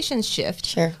expectations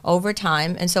shift over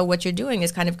time. And so what you're doing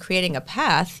is kind of creating a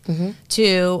path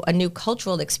to a new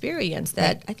cultural experience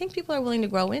that I think people are willing to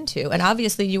grow into. And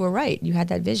obviously you were right. You had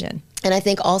that vision. And I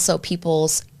think also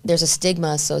there's a stigma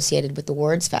associated with the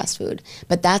words fast food,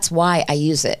 but that's why I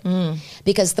use it.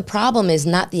 Because the problem is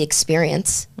not the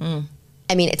experience.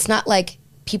 I mean, it's not like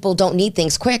people don't need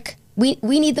things quick. We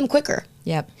need them quicker.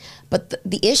 Yep. But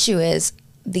the issue is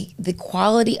the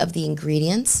quality of the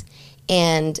ingredients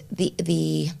and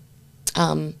the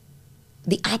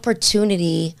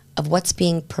opportunity of what's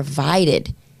being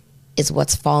provided is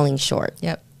what's falling short.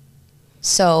 Yep.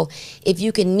 So if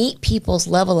you can meet people's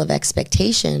level of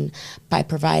expectation by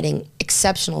providing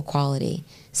exceptional quality,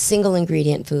 single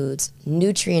ingredient foods,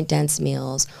 nutrient dense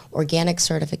meals, organic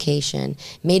certification,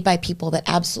 made by people that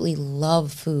absolutely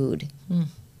love food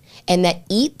and that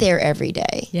eat there every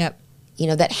day. Yep. You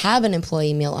know, that have an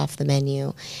employee meal off the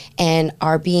menu and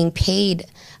are being paid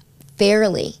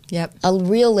fairly, a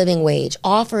real living wage,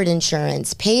 offered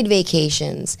insurance, paid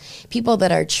vacations, people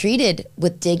that are treated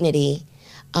with dignity,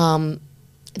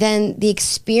 then the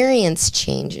experience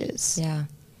changes. Yeah.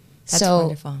 That's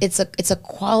wonderful. It's a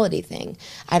quality thing.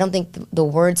 I don't think the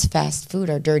words fast food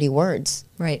are dirty words.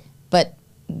 Right. But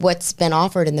what's been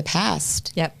offered in the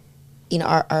past, you know,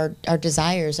 our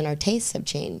desires and our tastes have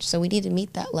changed. So we need to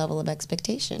meet that level of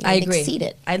expectation and I agree. exceed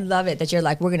it. I love it that you're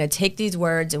like, we're going to take these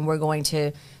words and we're going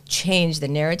to change the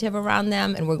narrative around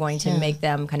them and we're going to make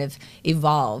them kind of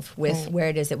evolve with where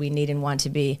it is that we need and want to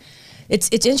be.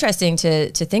 It's interesting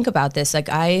to think about this. Like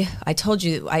I told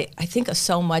you, I think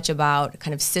so much about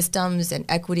kind of systems and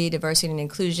equity, diversity and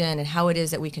inclusion and how it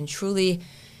is that we can truly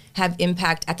have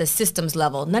impact at the systems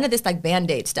level. None of this like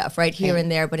Band-Aid stuff, right, here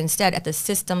and there, but instead at the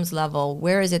systems level,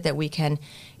 where is it that we can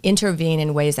intervene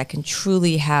in ways that can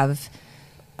truly have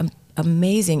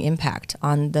amazing impact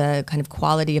on the kind of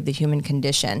quality of the human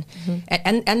condition,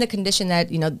 and the condition that,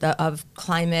 of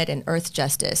climate and earth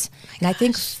justice. And I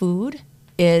think food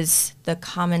is the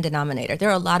common denominator. There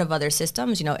are a lot of other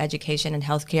systems, education and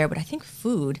healthcare, but I think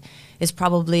food is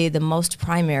probably the most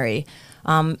primary.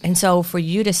 And so for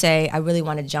you to say, I really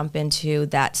want to jump into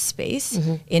that space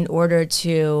in order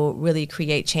to really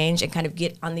create change and kind of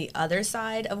get on the other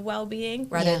side of well-being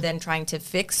rather than trying to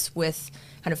fix with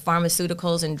kind of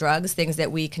pharmaceuticals and drugs, things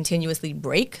that we continuously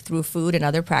break through food and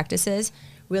other practices,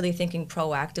 really thinking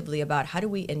proactively about how do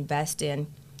we invest in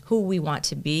who we want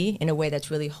to be in a way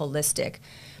that's really holistic.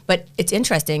 But it's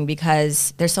interesting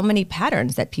because there's so many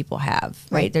patterns that people have,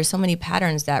 right? There's so many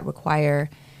patterns that require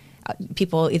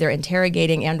people either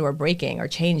interrogating and or breaking or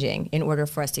changing in order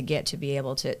for us to get to be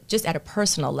able to, just at a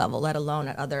personal level, let alone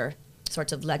at other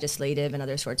sorts of legislative and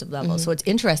other sorts of levels. So it's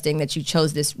interesting that you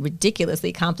chose this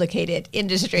ridiculously complicated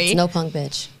industry. It's no punk,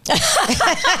 bitch.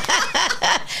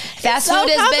 Fast food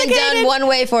has been done one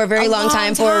way for a very long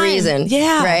time for a reason.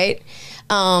 Yeah. Right?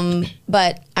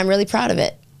 But I'm really proud of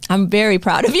it. I'm very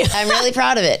proud of you. I'm really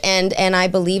proud of it. And I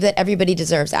believe that everybody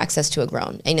deserves access to a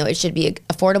grown. It should be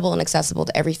affordable and accessible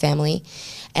to every family.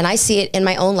 And I see it in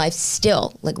my own life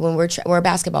still. Like when we're a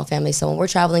basketball family, so when we're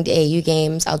traveling to AAU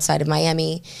games outside of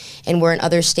Miami and we're in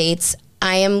other states,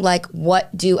 I am like,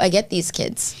 what do I get these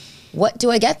kids? What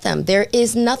do I get them? There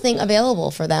is nothing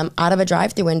available for them out of a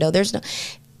drive-through window.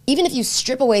 Even if you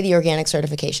strip away the organic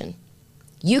certification,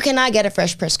 you cannot get a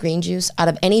fresh pressed green juice out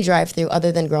of any drive-thru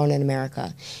other than grown in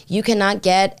America. You cannot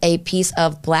get a piece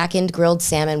of blackened grilled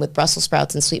salmon with Brussels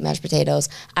sprouts and sweet mashed potatoes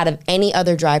out of any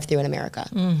other drive-thru in America.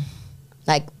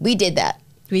 Like, we did that.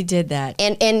 We did that.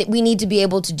 And we need to be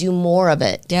able to do more of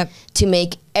it to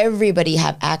make everybody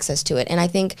have access to it. And I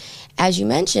think, as you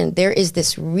mentioned, there is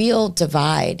this real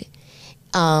divide,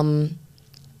 and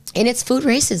it's food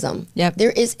racism.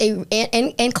 There is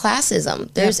and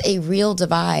classism. There's a real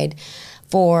divide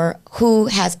for who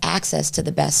has access to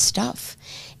the best stuff.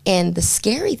 And the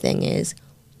scary thing is,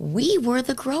 we were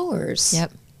the growers.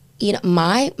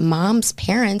 My mom's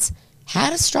parents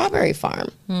had a strawberry farm.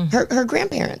 Her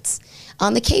grandparents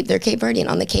on the Cape, they're Cape Verdean,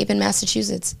 on the Cape in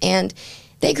Massachusetts. And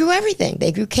they grew everything.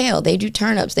 They grew kale, they do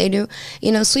turnips, they do,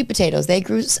 sweet potatoes, they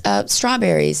grew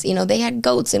strawberries, they had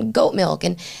goats and goat milk,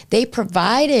 and they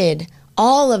provided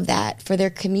all of that for their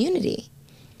community.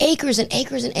 Acres and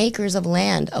acres and acres of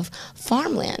land, of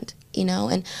farmland,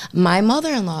 and my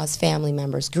mother-in-law's family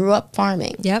members grew up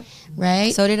farming.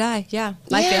 Right? So did I.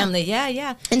 My family.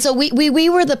 And so we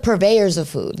were the purveyors of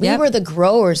food. We were the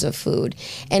growers of food.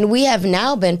 And we have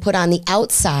now been put on the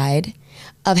outside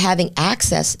of having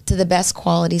access to the best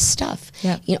quality stuff.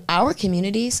 Our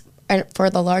communities, for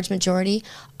the large majority,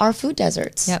 are food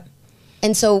deserts.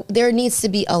 And so there needs to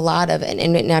be a lot of,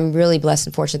 and I'm really blessed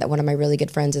and fortunate that one of my really good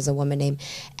friends is a woman named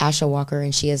Asha Walker,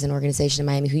 and she has an organization in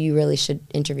Miami who you really should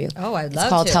interview. Oh, I'd love to. It's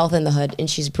called Health in the Hood, and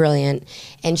she's brilliant.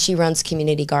 And she runs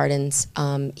community gardens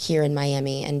here in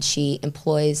Miami, and she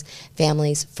employs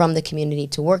families from the community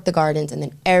to work the gardens, and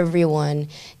then everyone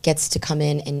gets to come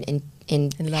in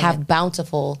and have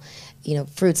bountiful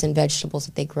fruits and vegetables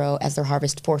that they grow as their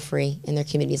harvest for free in their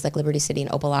communities like Liberty City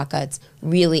and Opelika. It's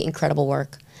really incredible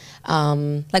work.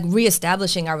 Like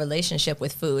reestablishing our relationship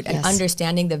with food and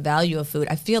understanding the value of food.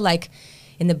 I feel like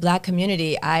in the Black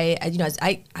community, I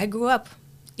grew up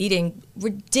eating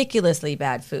ridiculously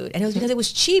bad food, and it was because it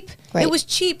was cheap. It was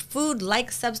cheap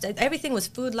food-like substance. Everything was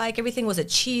food-like. Everything was a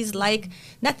cheese-like.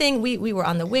 Nothing. We were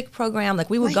on the WIC program. Like,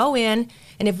 we would go in,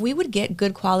 and if we would get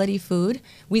good quality food,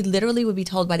 we literally would be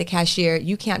told by the cashier,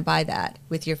 you can't buy that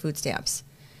with your food stamps.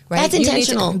 Right? That's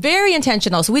intentional. Very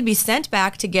intentional. So we'd be sent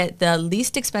back to get the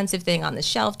least expensive thing on the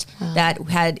shelf that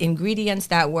had ingredients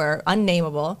that were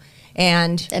unnameable.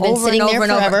 And over and over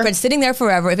and over, but sitting there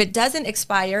forever. If it doesn't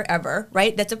expire ever,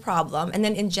 right, that's a problem. And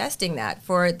then ingesting that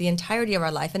for the entirety of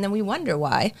our life. And then we wonder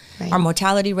why our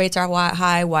mortality rates are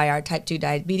high, why our type 2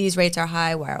 diabetes rates are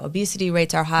high, why our obesity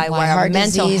rates are high, why our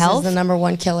mental health is the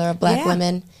 #1 killer of Black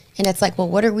women. And it's like, well,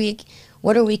 what are we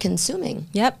consuming?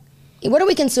 What are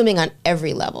we consuming on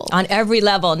every level? On every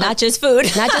level, not just food.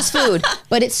 Not just food,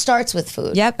 but it starts with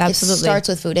food. Absolutely. It starts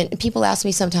with food. And people ask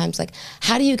me sometimes, like,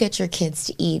 how do you get your kids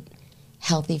to eat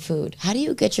healthy food? How do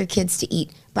you get your kids to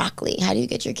eat broccoli? How do you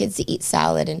get your kids to eat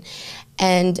salad?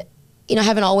 And I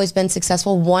haven't always been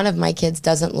successful. One of my kids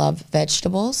doesn't love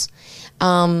vegetables.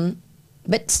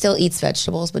 but still eats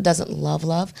vegetables, but doesn't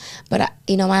love. But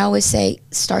I always say,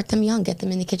 start them young, get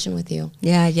them in the kitchen with you.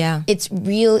 Yeah. It's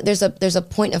real. There's a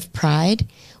point of pride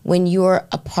when you're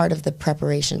a part of the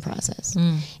preparation process.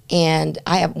 And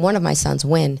I have one of my sons,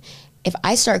 Win. If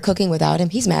I start cooking without him,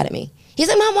 he's mad at me. He's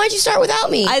like, Mom, why'd you start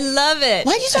without me? I love it.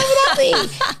 Why'd you start without me?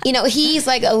 He's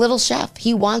like a little chef.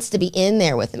 He wants to be in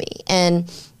there with me.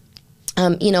 And,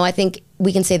 I think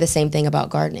we can say the same thing about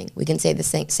gardening. We can say the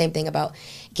same thing about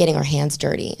getting our hands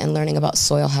dirty and learning about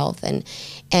soil health and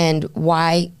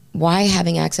why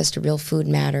having access to real food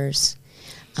matters.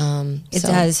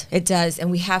 It does. And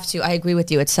we have to, I agree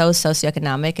with you. It's so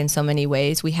socioeconomic in so many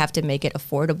ways. We have to make it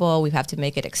affordable. We have to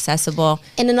make it accessible.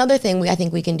 And another thing I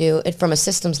think we can do it from a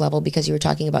systems level, because you were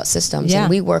talking about systems. Yeah. And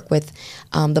we work with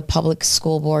the public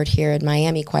school board here in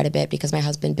Miami quite a bit, because my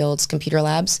husband builds computer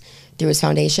labs through his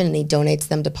foundation, and he donates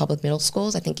them to public middle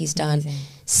schools. I think he's done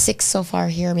 6 so far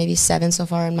here, maybe 7 so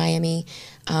far in Miami.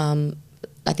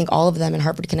 I think all of them in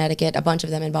Hartford, Connecticut, a bunch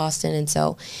of them in Boston. And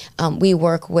so we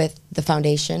work with the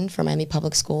Foundation for Miami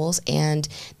Public Schools, and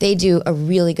they do a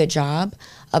really good job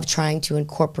of trying to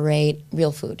incorporate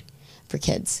real food for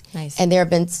kids. Nice. And there have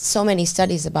been so many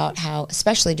studies about how,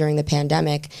 especially during the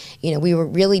pandemic, we were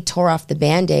really tore off the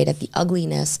Band-Aid at the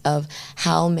ugliness of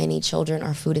how many children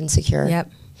are food insecure.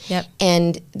 Yep.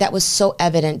 And that was so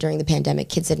evident during the pandemic.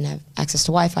 Kids didn't have access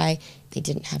to Wi-Fi. They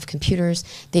didn't have computers.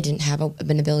 They didn't have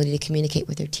an ability to communicate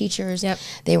with their teachers. Yep.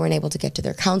 They weren't able to get to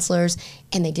their counselors,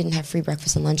 and they didn't have free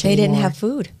breakfast and lunch They anymore. didn't have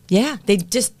food. Yeah, they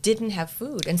just didn't have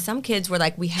food. And some kids were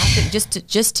like, we have to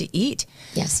just to eat.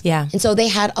 Yes. Yeah. And so they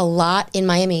had a lot in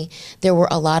Miami. There were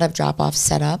a lot of drop-offs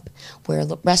set up where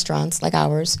restaurants like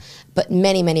ours, but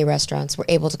many, many restaurants were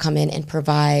able to come in and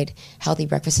provide healthy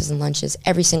breakfasts and lunches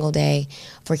every single day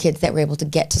for kids that were able to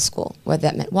get to school, whether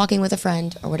that meant walking with a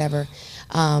friend or whatever.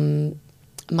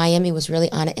 Miami was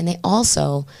really on it, and they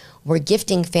also were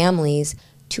gifting families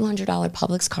 $200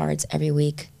 Publix cards every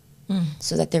week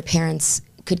so that their parents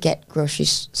could get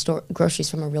groceries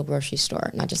from a real grocery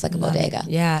store, not just like a bodega.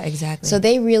 Yeah, exactly. So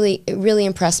it really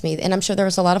impressed me, and I'm sure there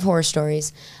was a lot of horror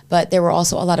stories, but there were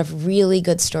also a lot of really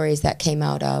good stories that came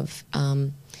out of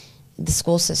the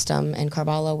school system and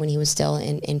Carvalho when he was still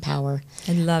in power.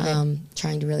 I love it.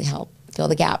 Trying to really help fill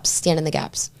the gaps, stand in the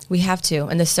gaps. We have to.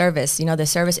 And the service,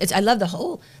 I love the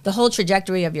whole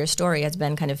trajectory of your story has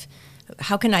been kind of,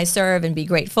 how can I serve and be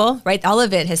grateful, right? All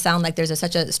of it has sounded like there's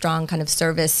such a strong kind of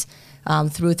service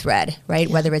through thread, right?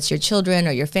 Yeah. Whether it's your children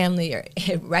or your family, or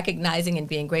recognizing and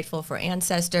being grateful for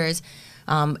ancestors,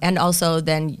 and also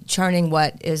then churning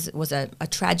what was a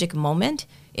tragic moment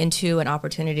into an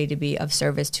opportunity to be of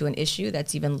service to an issue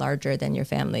that's even larger than your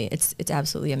family. It's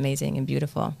absolutely amazing and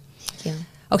beautiful. Yeah.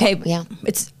 Okay, yeah.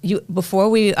 Before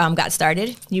we got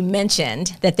started, you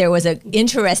mentioned that there was an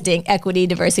interesting equity,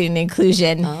 diversity, and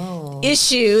inclusion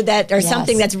issue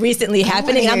something that's recently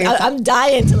happening. I'm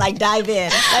dying to dive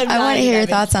in. I want to hear your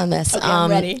thoughts on this. Okay, I'm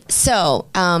ready. So,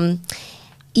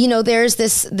 there's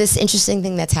this interesting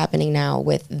thing that's happening now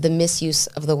with the misuse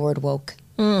of the word woke.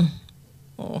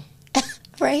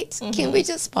 Right? Mm-hmm. Can we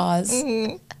just pause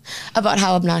about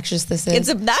how obnoxious this is? It's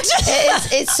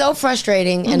obnoxious. It's so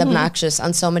frustrating and obnoxious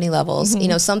on so many levels.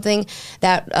 Something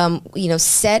that,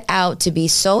 set out to be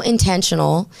so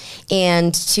intentional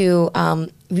and to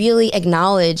really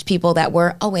acknowledge people that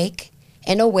were awake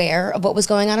and aware of what was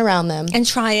going on around them. And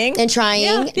trying.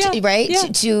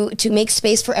 To make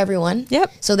space for everyone.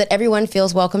 Yep. So that everyone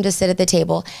feels welcome to sit at the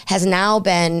table, has now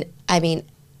been,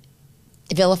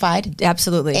 vilified,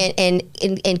 absolutely,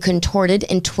 and contorted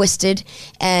and twisted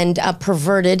and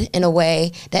perverted in a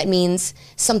way that means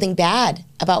something bad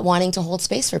about wanting to hold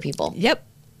space for people. Yep,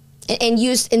 and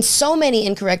used in so many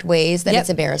incorrect ways that it's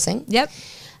embarrassing. Yep.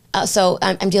 So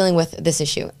I'm dealing with this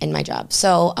issue in my job.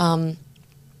 So I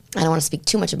don't want to speak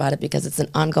too much about it because it's an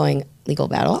ongoing legal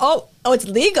battle. Oh, it's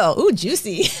legal. Ooh,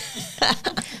 juicy.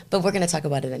 But we're going to talk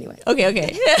about it anyway.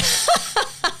 Okay.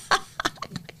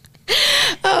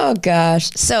 Oh, gosh.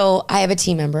 So I have a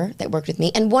team member that worked with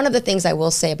me. And one of the things I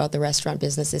will say about the restaurant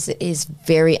business is it is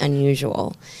very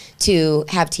unusual to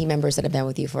have team members that have been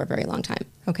with you for a very long time.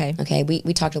 Okay.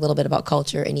 We talked a little bit about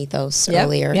culture and ethos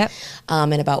earlier. Yep.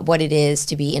 And about what it is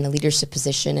to be in a leadership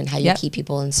position and how you keep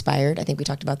people inspired. I think we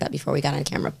talked about that before we got on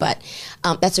camera. But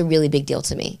that's a really big deal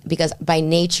to me because by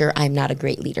nature, I'm not a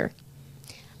great leader.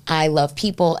 I love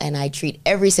people and I treat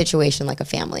every situation like a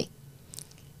family.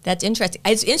 That's interesting.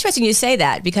 It's interesting you say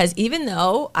that, because even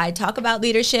though I talk about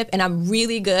leadership and I'm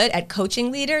really good at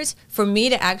coaching leaders, for me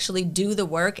to actually do the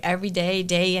work every day,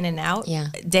 day in and out,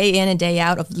 day in and day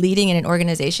out of leading in an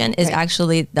organization is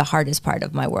actually the hardest part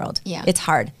of my world. Yeah. It's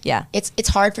hard. Yeah. It's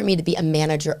hard for me to be a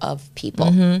manager of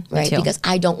people, right? Because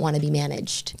I don't want to be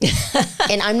managed.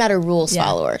 And I'm not a rules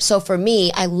follower. So for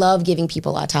me, I love giving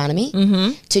people autonomy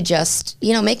to just,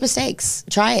 make mistakes.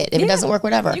 Try it. If it doesn't work,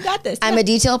 whatever. You got this. I'm a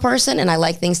detail person and I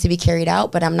like things to be carried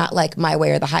out, but I'm not like my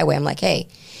way or the highway. I'm like, hey,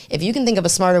 if you can think of a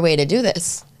smarter way to do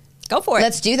this, go for it.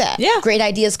 Let's do that. Yeah. Great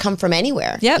ideas come from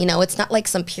anywhere. Yep. It's not like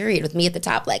some period with me at the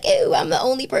top, like, oh, I'm the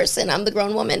only person. I'm the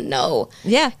grown woman. No.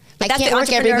 Yeah. But I can't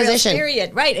work every position.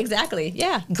 Period. Right. Exactly.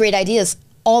 Yeah. Great ideas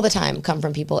all the time come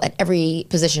from people at every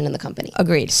position in the company.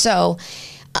 Agreed. So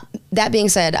that being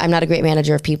said, I'm not a great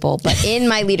manager of people, but in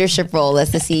my leadership role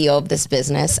as the CEO of this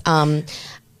business,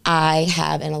 I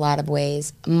have, in a lot of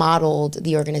ways, modeled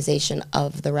the organization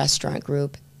of the restaurant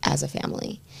group as a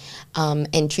family.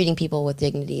 And treating people with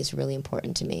dignity is really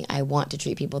important to me. I want to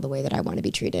treat people the way that I want to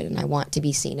be treated, and I want to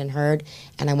be seen and heard,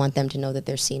 and I want them to know that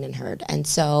they're seen and heard. And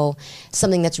so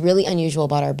something that's really unusual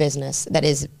about our business that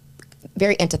is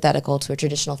very antithetical to a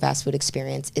traditional fast food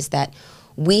experience is that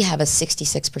we have a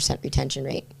 66% retention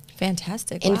rate.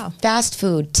 Fantastic. In wow. fast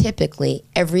food, typically,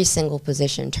 every single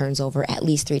position turns over at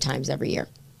least 3 times every year.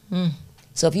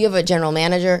 So if you have a general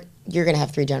manager, you're going to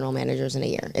have 3 general managers in a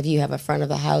year. If you have a front of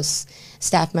the house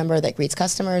staff member that greets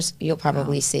customers, you'll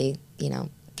probably see,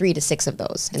 3 to 6 of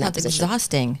those in that position.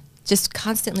 Exhausting. Just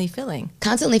constantly filling.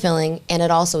 Constantly filling, and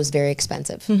it also is very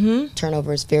expensive.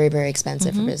 Turnover is very, very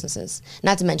expensive for businesses,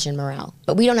 not to mention morale.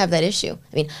 But we don't have that issue.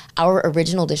 I mean, our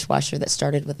original dishwasher that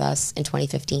started with us in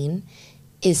 2015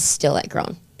 is still at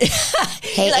Grown.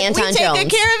 Hey, like, Anton we take Jones.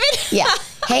 Good care of it? Yeah.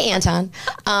 Hey, Anton.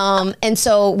 And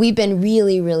so we've been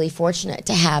really, really fortunate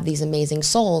to have these amazing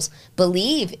souls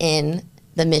believe in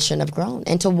the mission of Grown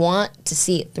and to want to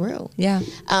see it through. Yeah.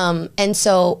 And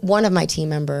so one of my team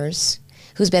members,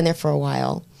 who's been there for a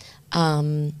while,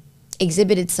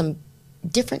 exhibited some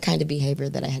different kind of behavior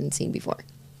that I hadn't seen before.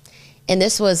 And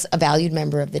this was a valued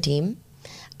member of the team,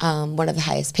 one of the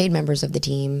highest paid members of the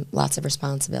team, lots of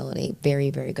responsibility,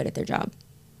 very, very good at their job,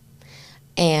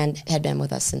 and had been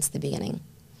with us since the beginning.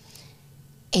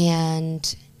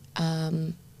 And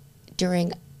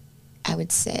during, I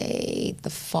would say, the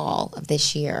fall of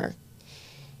this year,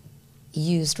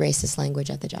 used racist language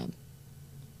at the job.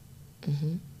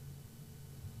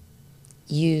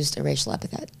 Used a racial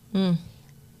epithet. And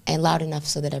loud enough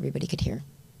so that everybody could hear.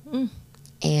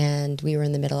 And we were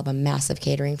in the middle of a massive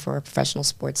catering for a professional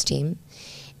sports team.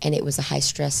 And it was a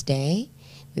high-stress day.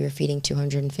 We were feeding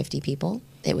 250 people.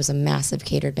 It was a massive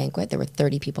catered banquet. There were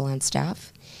 30 people on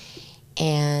staff.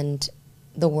 And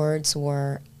the words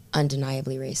were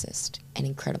undeniably racist and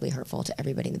incredibly hurtful to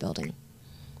everybody in the building.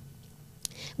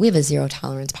 We have a zero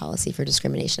tolerance policy for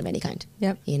discrimination of any kind.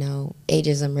 Yep.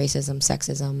 Ageism, racism,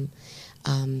 sexism,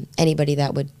 anybody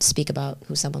that would speak about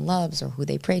who someone loves or who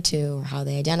they pray to or how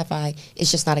they identify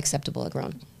is just not acceptable at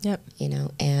Grown. Yep.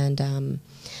 And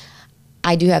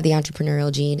I do have the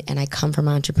entrepreneurial gene, and I come from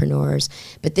entrepreneurs,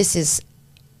 but this is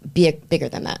bigger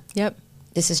than that. Yep.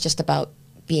 This is just about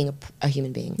being a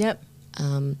human being. Yep.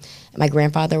 My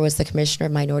grandfather was the commissioner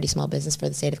of minority small business for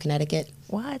the state of Connecticut.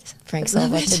 What? Frank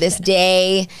Silva. To this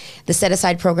day, the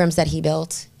set-aside programs that he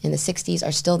built in the 60s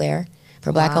are still there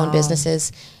for black-owned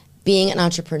businesses. Being an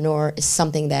entrepreneur is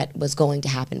something that was going to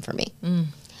happen for me.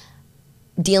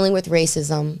 Dealing with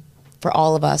racism for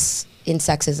all of us in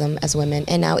sexism as women,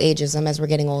 and now ageism as we're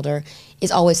getting older,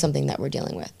 is always something that we're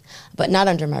dealing with, but not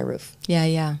under my roof. Yeah,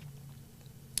 yeah.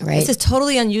 Right? This is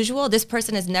totally unusual. This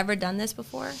person has never done this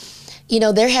before?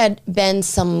 There had been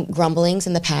some grumblings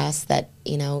in the past that,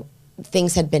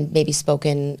 things had been maybe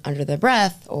spoken under their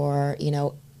breath or,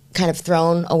 kind of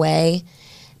thrown away.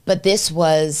 But this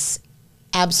was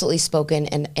absolutely spoken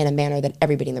in a manner that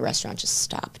everybody in the restaurant just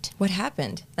stopped. What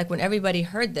happened? Like when everybody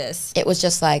heard this? It was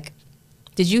just like...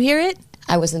 Did you hear it?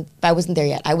 I wasn't there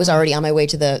yet. I was already on my way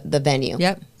to the venue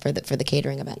for the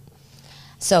catering event.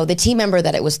 So the team member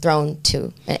that it was thrown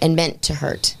to and meant to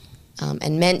hurt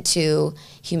and meant to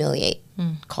humiliate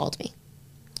called me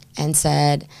and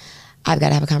said, I've got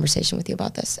to have a conversation with you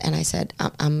about this. And I said,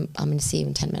 I'm going to see you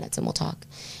in 10 minutes and we'll talk.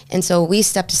 And so we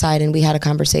stepped aside and we had a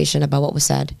conversation about what was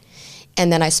said.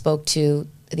 And then I spoke to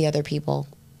the other people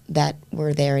that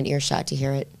were there in earshot to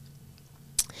hear it.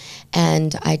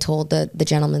 And I told the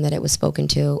gentleman that it was spoken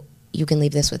to, you can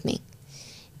leave this with me.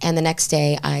 And the next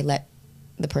day I let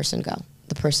the person go,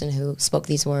 the person who spoke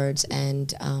these words.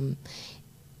 And,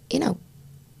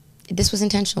 this was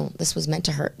intentional. This was meant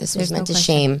to hurt. This was meant to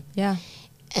shame. Yeah.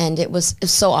 And it was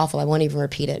so awful. I won't even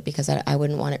repeat it because I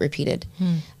wouldn't want it repeated.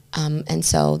 And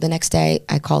so the next day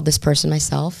I called this person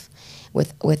myself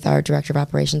with our director of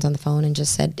operations on the phone and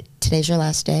just said, today's your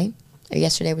last day, or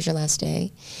yesterday was your last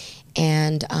day.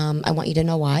 And I want you to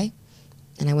know why.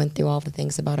 And I went through all the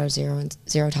things about our zero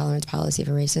tolerance policy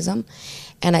for racism.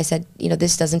 And I said, you know,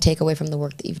 this doesn't take away from the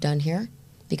work that you've done here,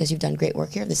 because you've done great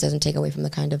work here. This doesn't take away from the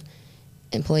kind of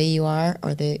employee you are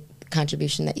or the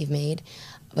contribution that you've made.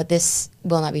 But this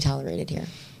will not be tolerated here.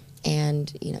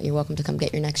 And, you know, you're welcome to come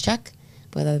get your next check.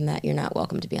 But other than that, you're not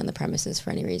welcome to be on the premises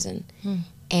for any reason.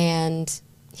 And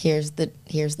here's the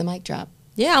mic drop.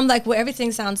 Yeah, I'm like, well,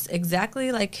 everything sounds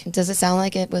exactly like... Does it sound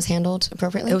like it was handled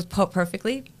appropriately? It was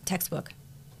perfectly textbook.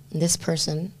 This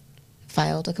person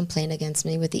filed a complaint against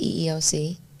me with the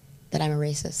EEOC that I'm a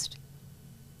racist.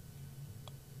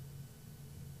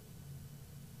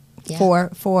 Yeah.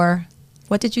 For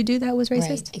what did you do that was racist?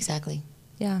 Right, exactly.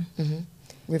 Yeah.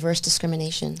 Reverse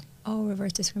discrimination. Oh,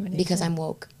 reverse discrimination. Because I'm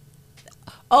woke.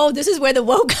 Oh, this is where the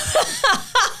woke...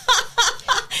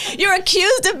 You're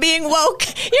accused of being woke.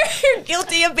 You're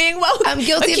guilty of being woke. I'm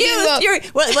guilty of being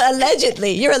woke. Well,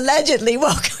 allegedly. You're allegedly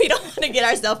woke. We don't want to get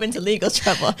ourselves into legal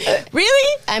trouble.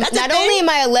 Really? Not only am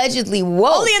I allegedly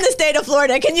woke. Only in the state of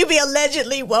Florida can you be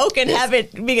allegedly woke and have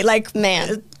it be like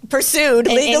pursued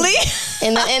legally.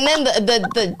 And then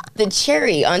the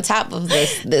cherry on top of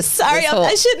this. Sorry,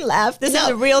 I shouldn't laugh. This is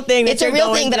a real thing. It's a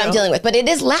real thing that I'm dealing with, but it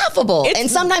is laughable.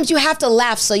 And sometimes you have to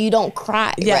laugh so you don't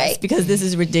cry. Yes, right? because this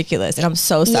is ridiculous, and I'm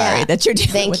so sorry that you're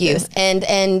dealing with this. Thank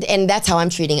you. And that's how I'm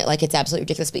treating it. Like, it's absolutely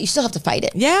ridiculous, but you still have to fight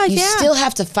it. You still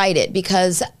have to fight it,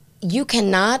 because you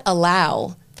cannot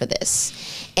allow for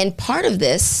this. And part of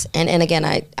this, and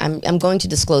again, I'm going to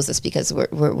disclose this because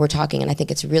we're talking, and I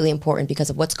think it's really important because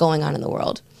of what's going on in the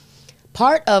world.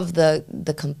 Part of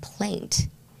the complaint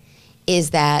is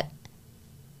that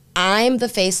I'm the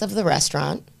face of the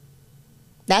restaurant.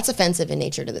 That's offensive in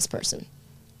nature to this person.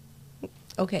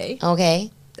 Okay.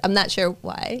 I'm not sure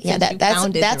why. Yeah,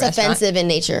 that's offensive in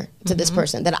nature to this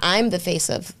person, that I'm the face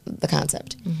of the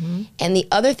concept. And the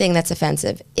other thing that's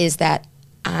offensive is that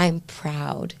I'm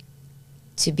proud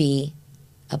to be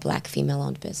a Black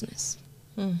female-owned business.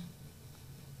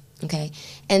 Okay?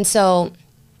 And so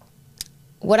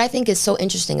what I think is so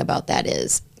interesting about that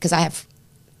is, because I have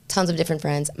tons of different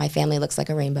friends. My family looks like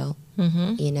a rainbow.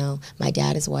 You know, my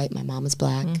dad is white, my mom is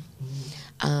Black.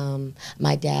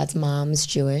 My dad's mom's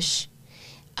Jewish.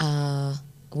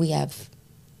 We have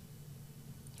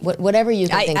whatever you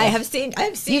can think of. I've seen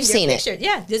You've seen picture.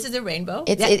 Yeah, this is a rainbow.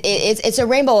 It's a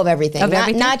rainbow of everything.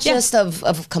 Not just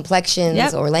of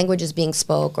complexions or languages being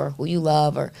spoke or who you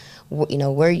love or you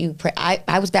know where you pray.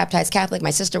 I was baptized Catholic.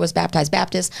 My sister was baptized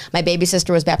Baptist. My baby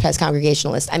sister was baptized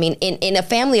Congregationalist. I mean, in a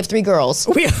family of 3 girls,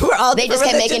 we're all they just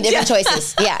kept making different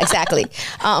choices. Yeah, exactly.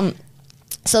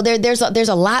 So there's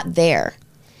a lot there,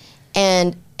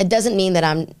 and it doesn't mean that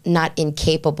I'm not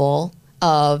incapable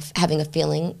of having a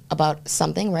feeling about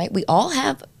something, right? We all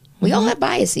have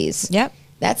biases. Yep.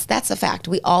 That's a fact.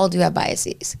 We all do have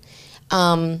biases.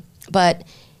 But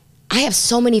I have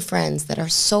so many friends that are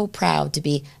so proud to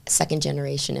be a second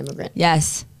generation immigrant.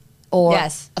 Yes. Or a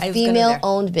female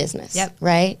owned business. Yep.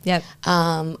 Right? Yep.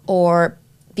 Or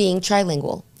being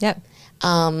trilingual. Yep.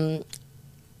 And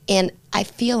I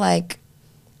feel like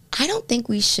I don't think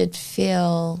we should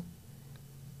feel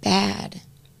bad.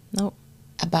 Nope.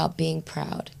 About being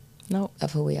proud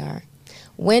of who we are.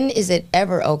 When is it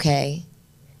ever okay?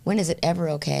 When is it ever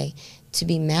okay to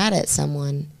be mad at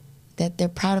someone that they're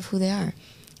proud of who they are?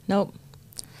 Nope.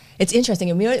 It's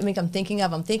interesting. I'm thinking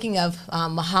of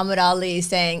Muhammad Ali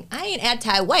saying, "I ain't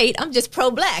anti-white. I'm just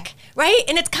pro-Black," right?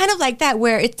 And it's kind of like that,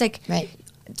 where it's like,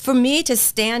 for me to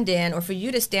stand in, or for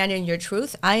you to stand in your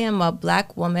truth. I am a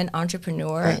Black woman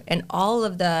entrepreneur, and all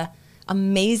of the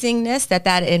amazingness that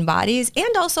embodies,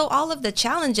 and also all of the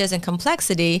challenges and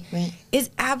complexity is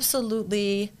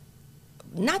absolutely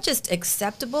not just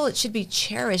acceptable, it should be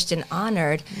cherished and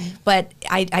honored. But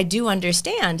I do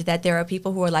understand that there are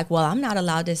people who are like, well, I'm not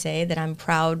allowed to say that I'm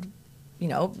proud, you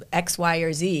know, X, Y,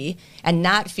 or Z, and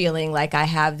not feeling like I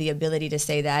have the ability to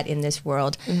say that in this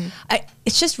world.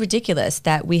 It's just ridiculous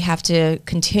that we have to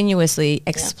continuously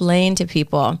explain to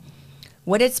people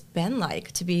what it's been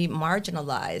like to be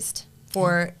marginalized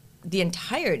for the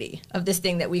entirety of this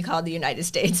thing that we call the United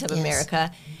States of America.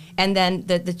 And then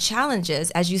the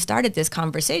challenges, as you started this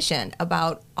conversation,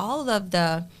 about all of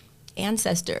the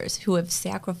ancestors who have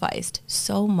sacrificed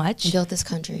so much, built this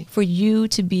country, for you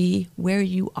to be where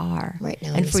you are right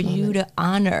now, and for you to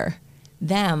honor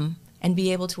them and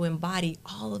be able to embody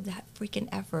all of that freaking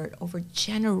effort over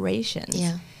generations.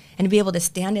 and to be able to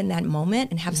stand in that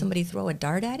moment and have somebody throw a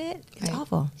dart at it, it's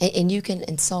awful. And you can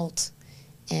insult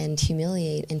and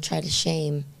humiliate and try to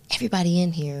shame everybody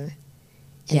in here,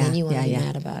 and then you want to be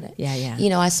mad about it. You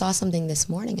know, I saw something this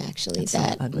morning, actually,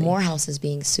 that so Morehouse is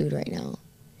being sued right now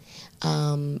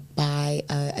by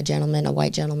a gentleman, a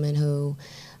white gentleman who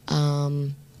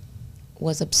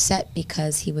was upset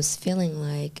because he was feeling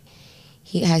like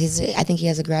he has, I think he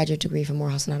has a graduate degree from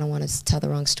Morehouse, and I don't want to tell the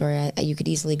wrong story. You could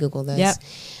easily Google this.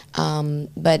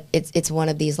 But it's one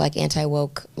of these like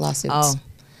anti-woke lawsuits,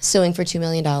 suing for $2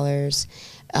 million.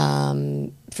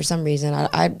 For some reason,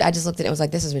 I just looked at it and was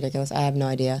like, this is ridiculous. I have no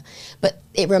idea. But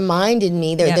it reminded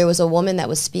me, there was a woman that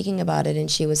was speaking about it, and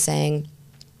she was saying,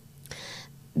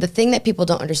 the thing that people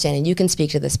don't understand, and you can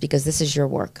speak to this because this is your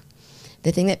work,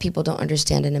 the thing that people don't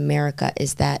understand in America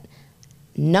is that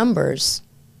numbers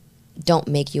don't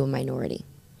make you a minority,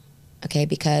 okay?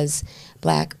 Because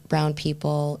black, brown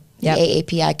people, the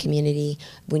AAPI community,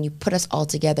 when you put us all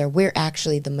together, we're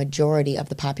actually the majority of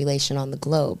the population on the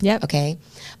globe, okay?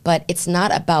 But it's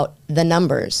not about the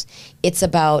numbers. It's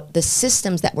about the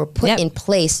systems that were put in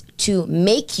place to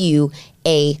make you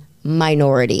a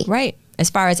minority. Right. As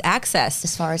far as access,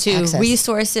 to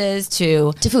resources,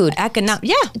 to food, to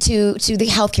the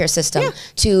healthcare system,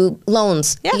 to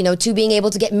loans, you know, to being able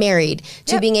to get married,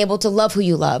 to being able to love who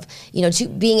you love, you know, to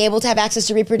being able to have access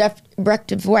to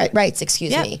reproductive rights,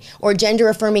 or gender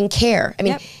affirming care. I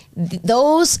mean,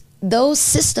 those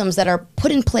systems that are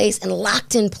put in place and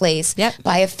locked in place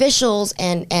by officials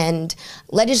and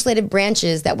legislative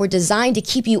branches that were designed to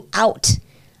keep you out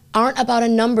aren't about a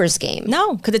numbers game.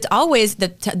 No, because it's always the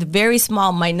very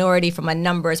small minority from a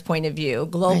numbers point of view,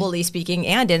 globally speaking,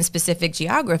 and in specific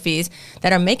geographies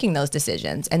that are making those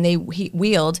decisions. And they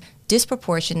wield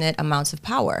disproportionate amounts of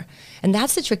power. And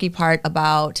that's the tricky part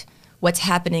about what's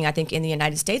happening, I think, in the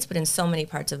United States, but in so many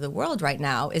parts of the world right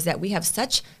now, is that we have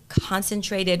such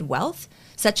concentrated wealth,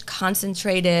 such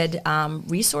concentrated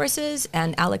resources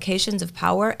and allocations of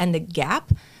power, and the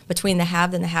gap between the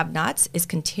have and the have-nots is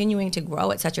continuing to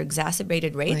grow at such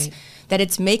exacerbated rates that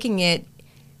it's making it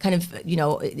kind of, you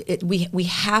know, we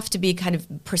have to be kind of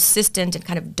persistent and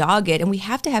kind of dogged, and we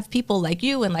have to have people like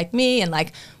you and like me and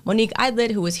like Monique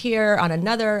Idlet, who was here on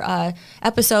another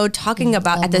episode talking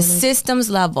about at the systems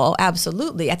level,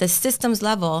 absolutely, at the systems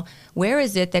level, where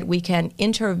is it that we can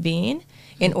intervene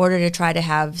in order to try to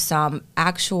have some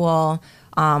actual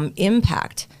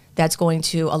impact that's going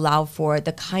to allow for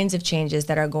the kinds of changes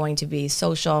that are going to be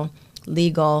social,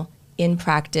 legal, in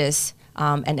practice,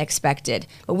 and expected.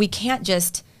 But we can't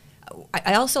just,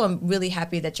 I also am really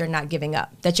happy that you're not giving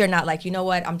up, that you're not like, you know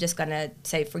what, I'm just going to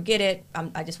say, forget it.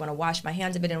 I just want to wash my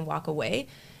hands of it and walk away.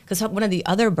 Because one of the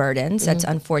other burdens that's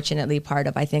unfortunately part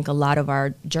of, I think, a lot of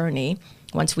our journey,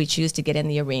 once we choose to get in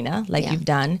the arena, like you've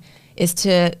done, is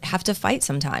to have to fight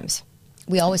sometimes.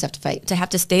 We always have to fight. To have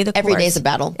to stay the course. Every day's a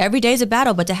battle. Every day's a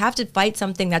battle, but to have to fight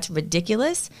something that's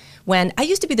ridiculous. When I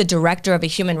used to be the director of a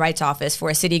human rights office for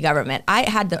a city government, I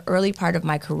had the early part of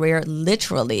my career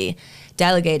literally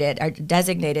delegated or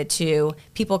designated to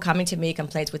people coming to me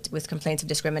with complaints of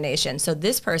discrimination. So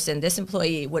this person, this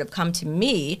employee would have come to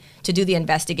me to do the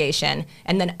investigation,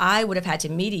 and then I would have had to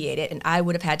mediate it, and I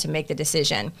would have had to make the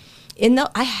decision.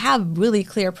 I have really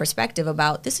clear perspective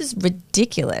about this is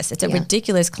ridiculous. It's a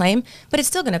ridiculous claim, but it's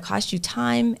still going to cost you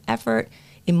time, effort,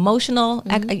 emotional,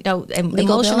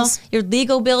 your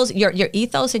legal bills, your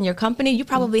ethos in your company. You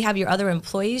probably have your other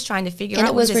employees trying to figure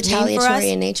out what this means for us. And it was retaliatory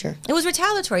in nature. It was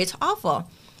retaliatory. It's awful.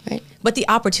 Right. But the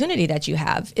opportunity that you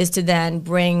have is to then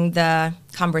bring the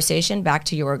conversation back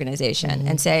to your organization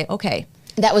and say, okay,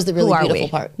 that was the really beautiful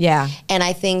part. Yeah. And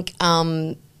I think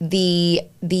the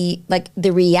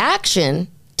reaction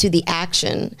to the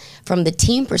action from the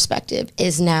team perspective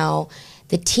is now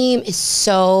the team is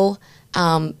so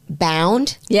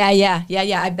bound. Yeah.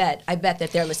 I bet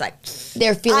that there was like,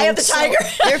 they're feeling eye of the tiger.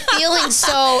 They're feeling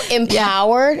so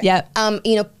empowered.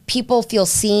 You know, people feel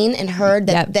seen and heard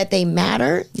that they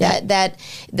matter. That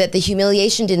the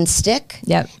humiliation didn't stick.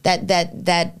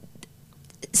 That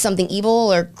something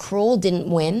evil or cruel didn't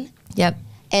win.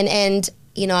 And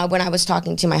you know, when I was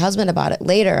talking to my husband about it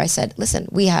later, I said, listen,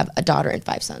 we have a daughter and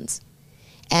 5 sons.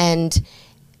 And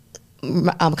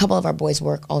a couple of our boys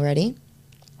work already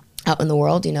out in the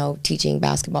world, you know, teaching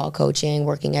basketball, coaching,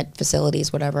 working at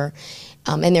facilities, whatever.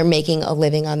 And they're making a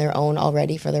living on their own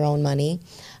already for their own money.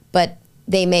 But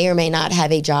they may or may not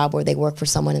have a job where they work for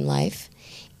someone in life.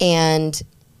 And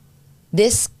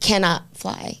this cannot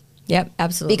fly. Yep,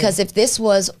 absolutely. Because if this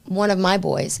was one of my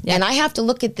boys, and I have to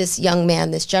look at this young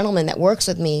man, this gentleman that works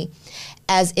with me,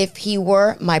 as if he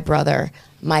were my brother,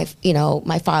 my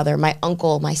father, my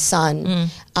uncle, my son,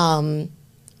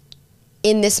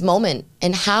 in this moment?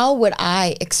 And how would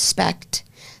I expect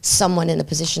someone in a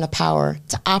position of power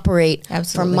to operate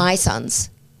for my sons?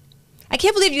 I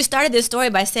can't believe you started this story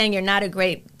by saying you're not a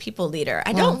great people leader.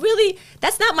 I don't really,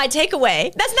 that's not my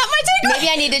takeaway. That's not my takeaway. Maybe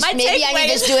I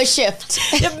need to do a shift.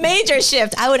 A major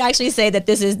shift. I would actually say that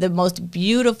this is the most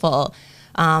beautiful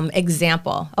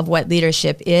example of what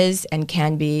leadership is and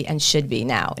can be and should be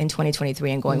now in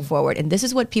 2023 and going forward. And this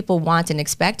is what people want and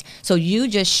expect. So you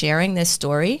just sharing this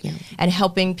story and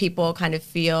helping people kind of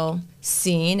feel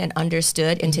seen and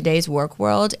understood in today's work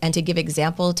world, and to give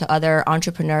example to other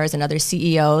entrepreneurs and other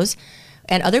CEOs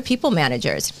and other people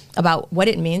managers about what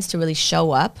it means to really show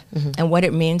up and what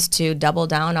it means to double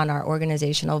down on our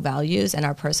organizational values and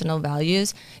our personal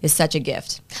values is such a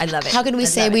gift. I love it. How can we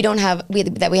say we don't have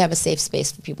that we have a safe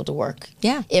space for people to work?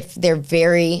 Yeah. If their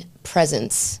very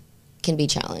presence can be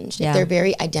challenged, if their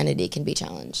very identity can be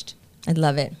challenged. I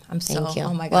love it. Thank you.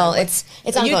 Oh my God. Well, it's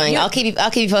ongoing. I'll keep you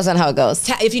posted on how it goes.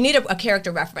 If you need a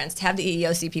character reference, have the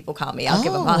EEOC people call me. I'll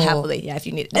happily. Yeah, if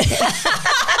you need it.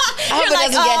 I hope it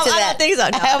doesn't get to that. I don't think so.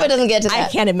 No, I hope it doesn't get to that.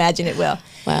 I can't imagine it will.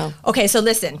 Wow. Okay, so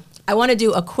listen. I want to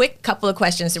do a quick couple of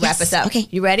questions to wrap us up. Okay.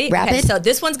 You ready? Rapid. So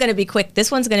this one's going to be quick. This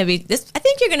one's going to be this. I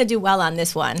think you're going to do well on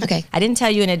this one. Okay. I didn't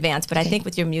tell you in advance, but I think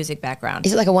with your music background.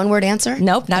 Is it like a one-word answer?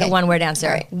 Nope, not a one-word answer.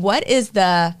 All right. What is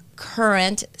the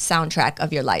current soundtrack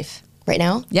of your life? Right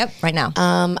now? Yep, right now.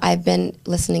 I've been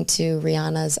listening to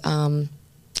Rihanna's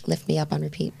 "Lift Me Up" on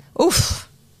repeat. Oof.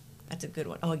 That's a good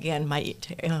one. Oh, again,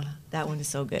 that one is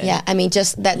so good. Yeah, I mean,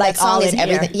 just that song is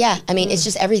everything. Yeah, I mean, it's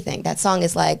just everything. That song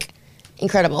is like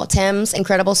incredible. Thames,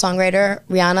 incredible songwriter.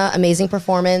 Rihanna, amazing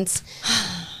performance.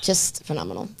 Just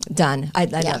phenomenal. Done. I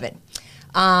love it.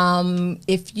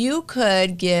 If you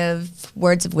could give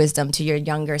words of wisdom to your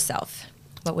younger self,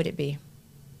 what would it be?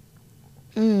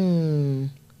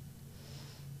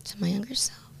 To my younger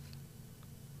self.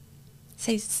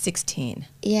 Say 16.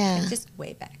 Yeah. Like just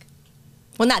way back.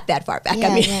 Well, not that far back. Yeah,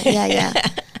 I mean. yeah.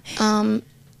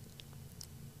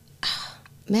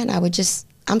 Man,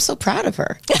 I'm so proud of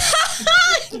her.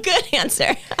 Good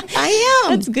answer. I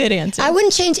am. That's a good answer. I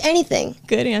wouldn't change anything.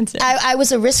 Good answer. I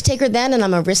was a risk taker then, and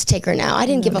I'm a risk taker now. I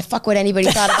didn't give a fuck what anybody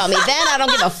thought about me then. I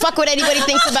don't give a fuck what anybody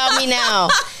thinks about me now.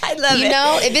 I love it. You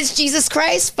know, if it's Jesus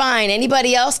Christ, fine.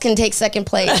 Anybody else can take second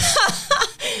place.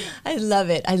 I love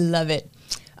it. I love it.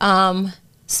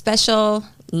 Special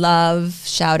love,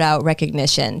 shout out,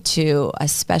 recognition to a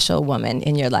special woman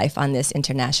in your life on this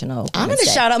International Women's I'm going to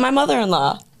Day. shout out my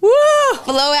mother-in-law. Woo!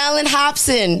 Flo Allen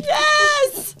Hobson.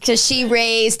 Yes! Because she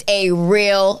raised a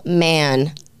real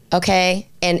man, okay?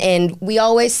 And we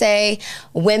always say,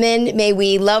 women, may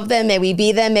we love them, may we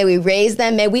be them, may we raise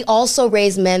them, may we also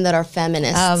raise men that are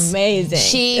feminists. Amazing.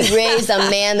 She raised a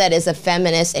man that is a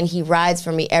feminist, and he rides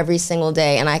for me every single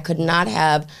day, and I could not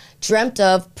have dreamt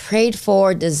of, prayed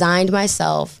for, designed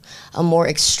myself a more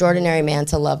extraordinary man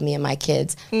to love me and my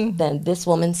kids than this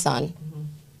woman's son.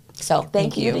 So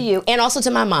thank you to you. And also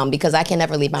to my mom, because I can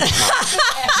never leave my mom.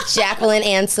 Jacqueline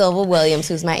Ann Silva Williams,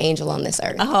 who's my angel on this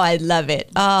earth. Oh, I love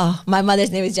it. Oh, my mother's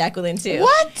name is Jacqueline, too.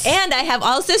 What? And I have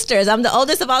all sisters. I'm the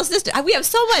oldest of all sisters. We have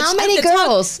so much. How many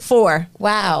girls? 4.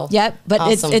 Wow. Yep. But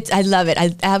awesome. it's I love it.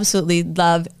 I absolutely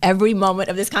love every moment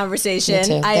of this conversation. Me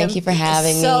too. Thank you for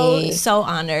having me. So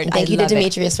honored. And thank you to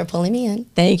Demetrius for pulling me in.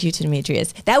 Thank you to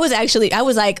Demetrius. That was actually, I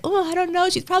was like, oh, I don't know.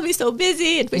 She's probably so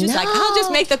busy. And she's like, I'll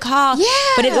just make the call. Yeah.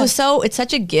 But it's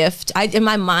such a gift. In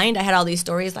my mind, I had all these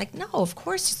stories like, no, of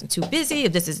course she's too busy.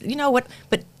 If this is, you know what?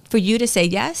 But for you to say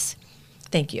yes,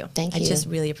 thank you. Thank you. I just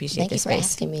really appreciate this space. Thank you for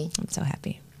asking me. I'm so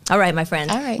happy. All right, my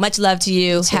friends. All right. Much love to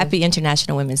you. Happy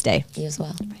International Women's Day. You as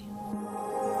well. Bye.